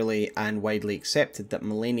is clearly and widely accepted that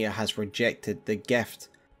Malenia has rejected the gift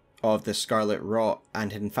of the Scarlet Rot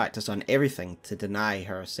and in fact has done everything to deny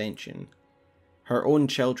her ascension. Her own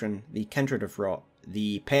children, the kindred of rot,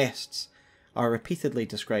 the pests, are repeatedly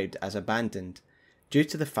described as abandoned due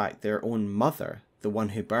to the fact their own mother, the one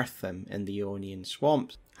who birthed them in the Aeonian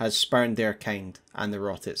Swamp, has spurned their kind and the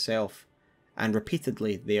rot itself, and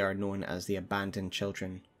repeatedly they are known as the abandoned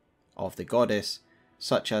children of the goddess,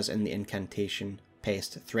 such as in the incantation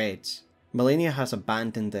Pest Threads. Malenia has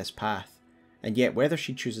abandoned this path, and yet whether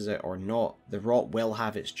she chooses it or not, the rot will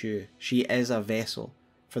have its due. She is a vessel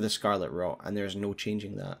for the Scarlet Rot, and there is no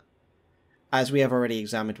changing that. As we have already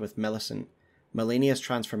examined with Millicent, Malenia's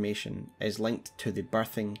transformation is linked to the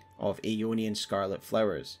birthing of Aeonian scarlet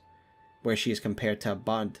flowers, where she is compared to a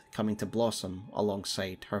bud coming to blossom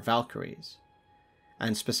alongside her Valkyries.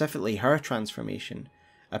 And specifically her transformation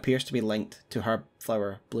appears to be linked to her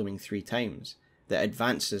flower blooming 3 times, that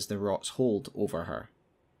advances the rot's hold over her.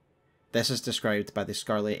 This is described by the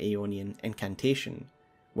Scarlet Aeonian incantation,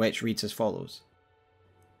 which reads as follows: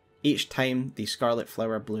 Each time the scarlet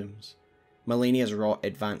flower blooms, Malenia's rot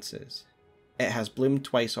advances. It has bloomed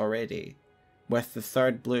twice already. With the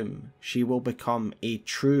 3rd bloom, she will become a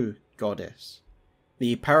true goddess.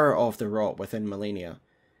 The power of the rot within Malenia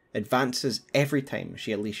advances every time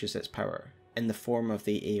she unleashes its power, in the form of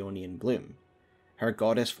the Aeonian bloom, her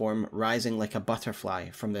goddess form rising like a butterfly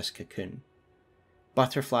from this cocoon.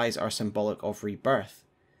 Butterflies are symbolic of rebirth,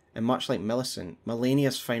 and much like Millicent,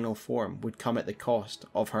 Malenia's final form would come at the cost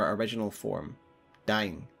of her original form,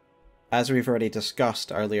 dying. As we've already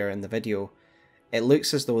discussed earlier in the video, it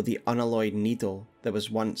looks as though the unalloyed needle that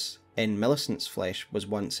was once in Millicent's flesh was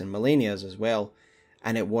once in Malenia's as well,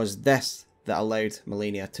 and it was this that allowed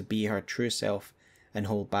Malenia to be her true self and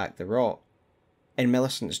hold back the rot. In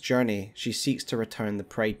Millicent's journey, she seeks to return the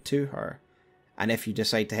pride to her, and if you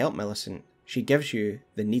decide to help Millicent, she gives you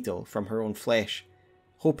the needle from her own flesh,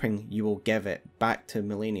 hoping you will give it back to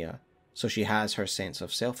Malenia so she has her sense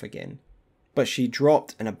of self again. But she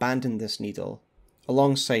dropped and abandoned this needle,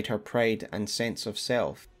 alongside her pride and sense of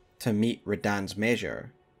self, to meet Radahn's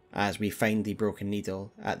measure, as we find the broken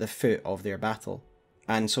needle at the foot of their battle.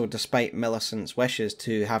 And so despite Millicent's wishes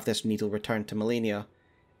to have this needle returned to Malenia,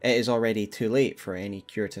 it is already too late for any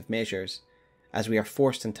curative measures, as we are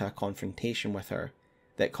forced into a confrontation with her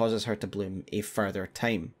that causes her to bloom a further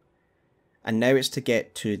time. And now it's to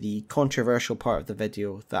get to the controversial part of the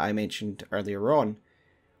video that I mentioned earlier on,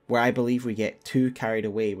 where I believe we get too carried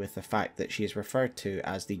away with the fact that she is referred to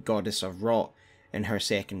as the Goddess of Rot in her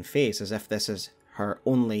second phase, as if this is her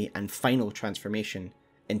only and final transformation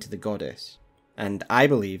into the goddess. And I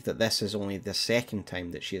believe that this is only the second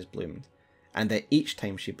time that she has bloomed, and that each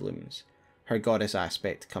time she blooms, her goddess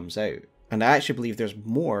aspect comes out. And I actually believe there's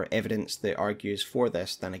more evidence that argues for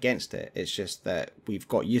this than against it. It's just that we've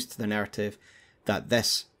got used to the narrative that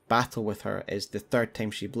this battle with her is the third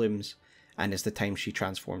time she blooms, and is the time she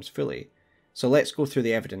transforms fully. So let's go through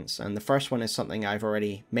the evidence, and the first one is something I've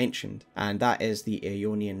already mentioned, and that is the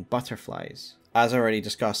Aeonian butterflies. As I already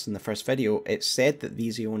discussed in the first video, it's said that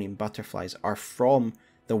these Aeonian butterflies are from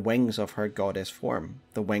the wings of her goddess form,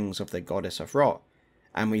 the wings of the Goddess of Rot,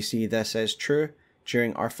 and we see this as true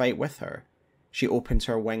during our fight with her. She opens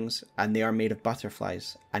her wings and they are made of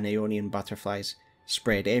butterflies, and Aeonian butterflies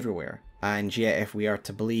spread everywhere. And yet if we are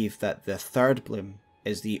to believe that the third bloom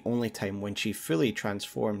is the only time when she fully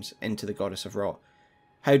transforms into the Goddess of Rot,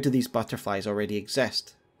 how do these butterflies already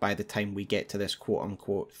exist by the time we get to this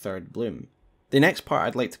quote-unquote third bloom? The next part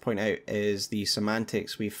I'd like to point out is the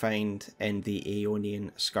semantics we find in the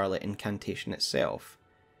Aeonian Scarlet incantation itself.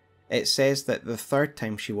 It says that the third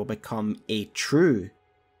time she will become a true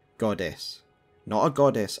goddess. Not a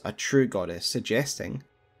goddess, a true goddess, suggesting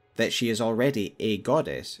that she is already a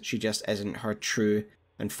goddess, she just isn't her true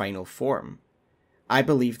and final form. I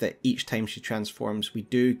believe that each time she transforms, we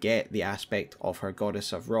do get the aspect of her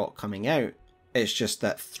Goddess of Rot coming out. It's just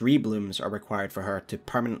that 3 blooms are required for her to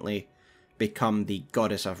permanently become the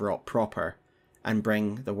Goddess of Rot proper, and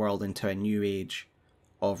bring the world into a new age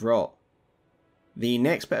of Rot. The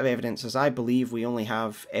next bit of evidence is I believe we only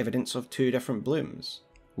have evidence of 2 different blooms.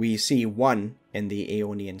 We see one in the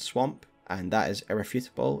Aeonian Swamp, and that is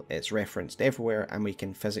irrefutable, it's referenced everywhere and we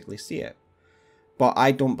can physically see it. But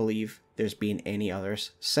I don't believe there's been any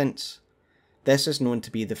others since. This is known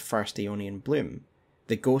to be the first Aeonian bloom.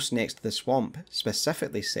 The ghost next to the swamp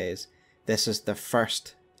specifically says this is the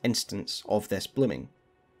first instance of this blooming.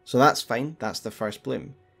 So that's fine, that's the first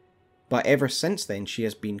bloom. But ever since then she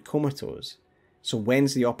has been comatose. So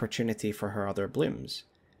when's the opportunity for her other blooms?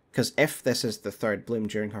 Because if this is the third bloom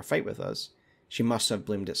during her fight with us, she must have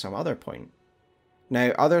bloomed at some other point.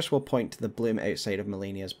 Now others will point to the bloom outside of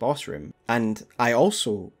Malenia's boss room, and I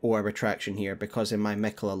also owe a retraction here because in my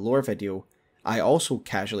Miquella lore video, I also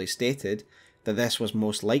casually stated that this was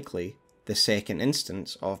most likely the second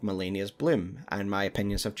instance of Malenia's bloom, and my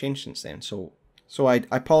opinions have changed since then, so I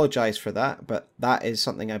apologise for that, but that is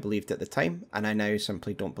something I believed at the time, and I now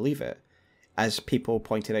simply don't believe it. As people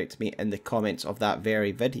pointed out to me in the comments of that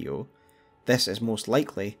very video, this is most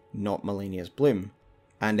likely not Malenia's bloom,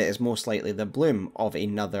 and it is most likely the bloom of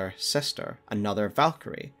another sister, another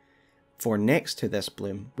Valkyrie. For next to this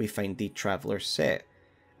bloom we find the Traveller's set,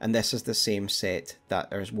 and this is the same set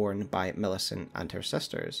that is worn by Millicent and her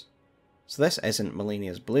sisters. So this isn't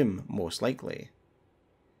Malenia's bloom, most likely.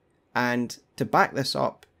 And to back this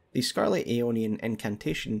up, the Scarlet Aeonian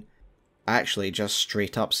incantation actually just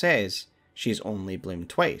straight up says she's only bloomed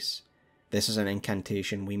twice. This is an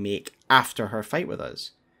incantation we make after her fight with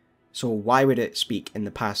us. So why would it speak in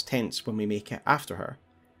the past tense when we make it after her?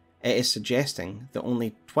 It is suggesting that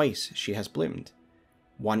only twice she has bloomed.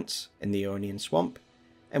 Once in the Aeonian Swamp,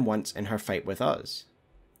 and once in her fight with us.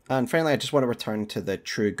 And finally, I just want to return to the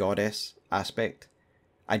true goddess aspect.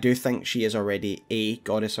 I do think she is already a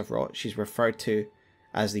Goddess of Rot. She's referred to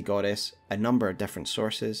as the goddess a number of different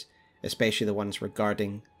sources, especially the ones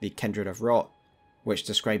regarding the Kindred of Rot, which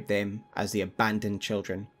describe them as the abandoned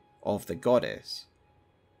children of the goddess.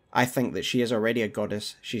 I think that she is already a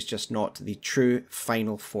goddess, she's just not the true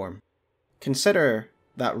final form. Consider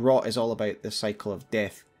that Rot is all about the cycle of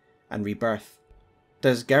death and rebirth.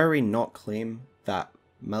 Does Gowry not claim that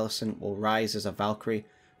Millicent will rise as a Valkyrie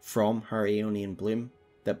from her Aeonian bloom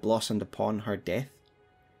that blossomed upon her death?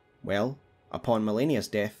 Well, upon Malenia's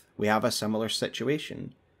death, we have a similar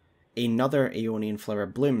situation. Another Aeonian flower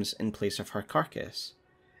blooms in place of her carcass,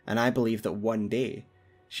 and I believe that one day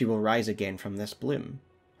she will rise again from this bloom,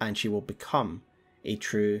 and she will become a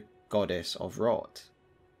true goddess of rot.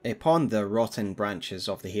 Upon the rotten branches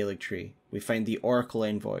of the Haligtree, we find the Oracle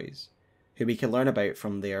Envoys, who we can learn about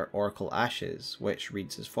from their Oracle Ashes, which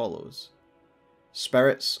reads as follows.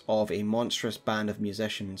 Spirits of a monstrous band of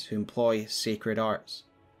musicians who employ sacred arts.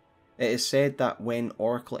 It is said that when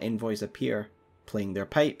Oracle Envoys appear, playing their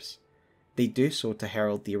pipes, they do so to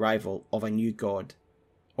herald the arrival of a new god,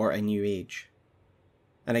 or a new age.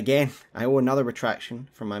 And again, I owe another retraction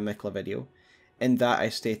from my Miquella video, in that I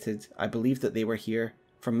stated I believed that they were here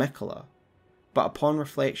for Miquella, but upon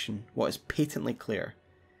reflection, what is patently clear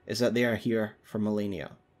is that they are here for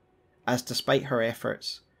Malenia, as despite her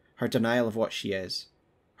efforts, her denial of what she is,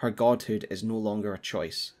 her godhood is no longer a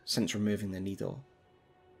choice since removing the needle.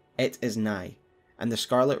 It is nigh, and the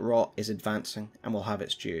Scarlet Rot is advancing and will have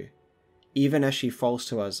its due. Even as she falls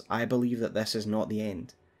to us, I believe that this is not the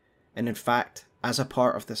end, and in fact, as a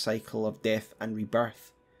part of the cycle of death and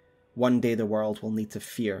rebirth, one day the world will need to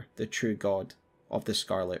fear the true god of the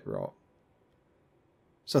Scarlet Rot.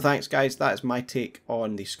 So thanks guys, that is my take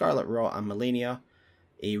on the Scarlet Rot and Malenia,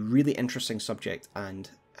 a really interesting subject and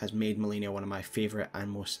has made Malenia one of my favourite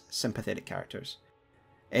and most sympathetic characters.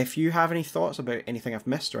 If you have any thoughts about anything I've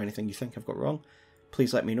missed or anything you think I've got wrong,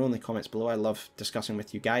 please let me know in the comments below. I love discussing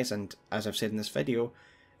with you guys, and as I've said in this video,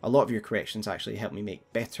 a lot of your corrections actually help me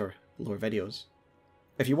make better lore videos.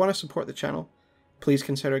 If you want to support the channel, please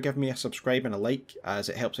consider giving me a subscribe and a like, as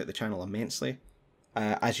it helps out the channel immensely.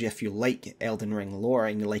 If you like Elden Ring lore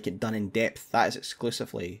and you like it done in depth, that is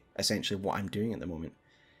exclusively essentially what I'm doing at the moment.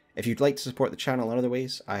 If you'd like to support the channel in other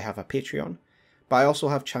ways, I have a Patreon, but I also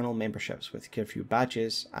have channel memberships with a few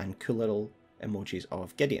badges and cool little emojis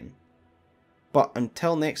of Gideon. But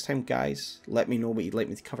until next time guys, let me know what you'd like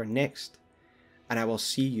me to cover next, and I will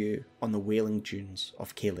see you on the Wailing Dunes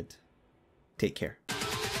of Caelid. Take care.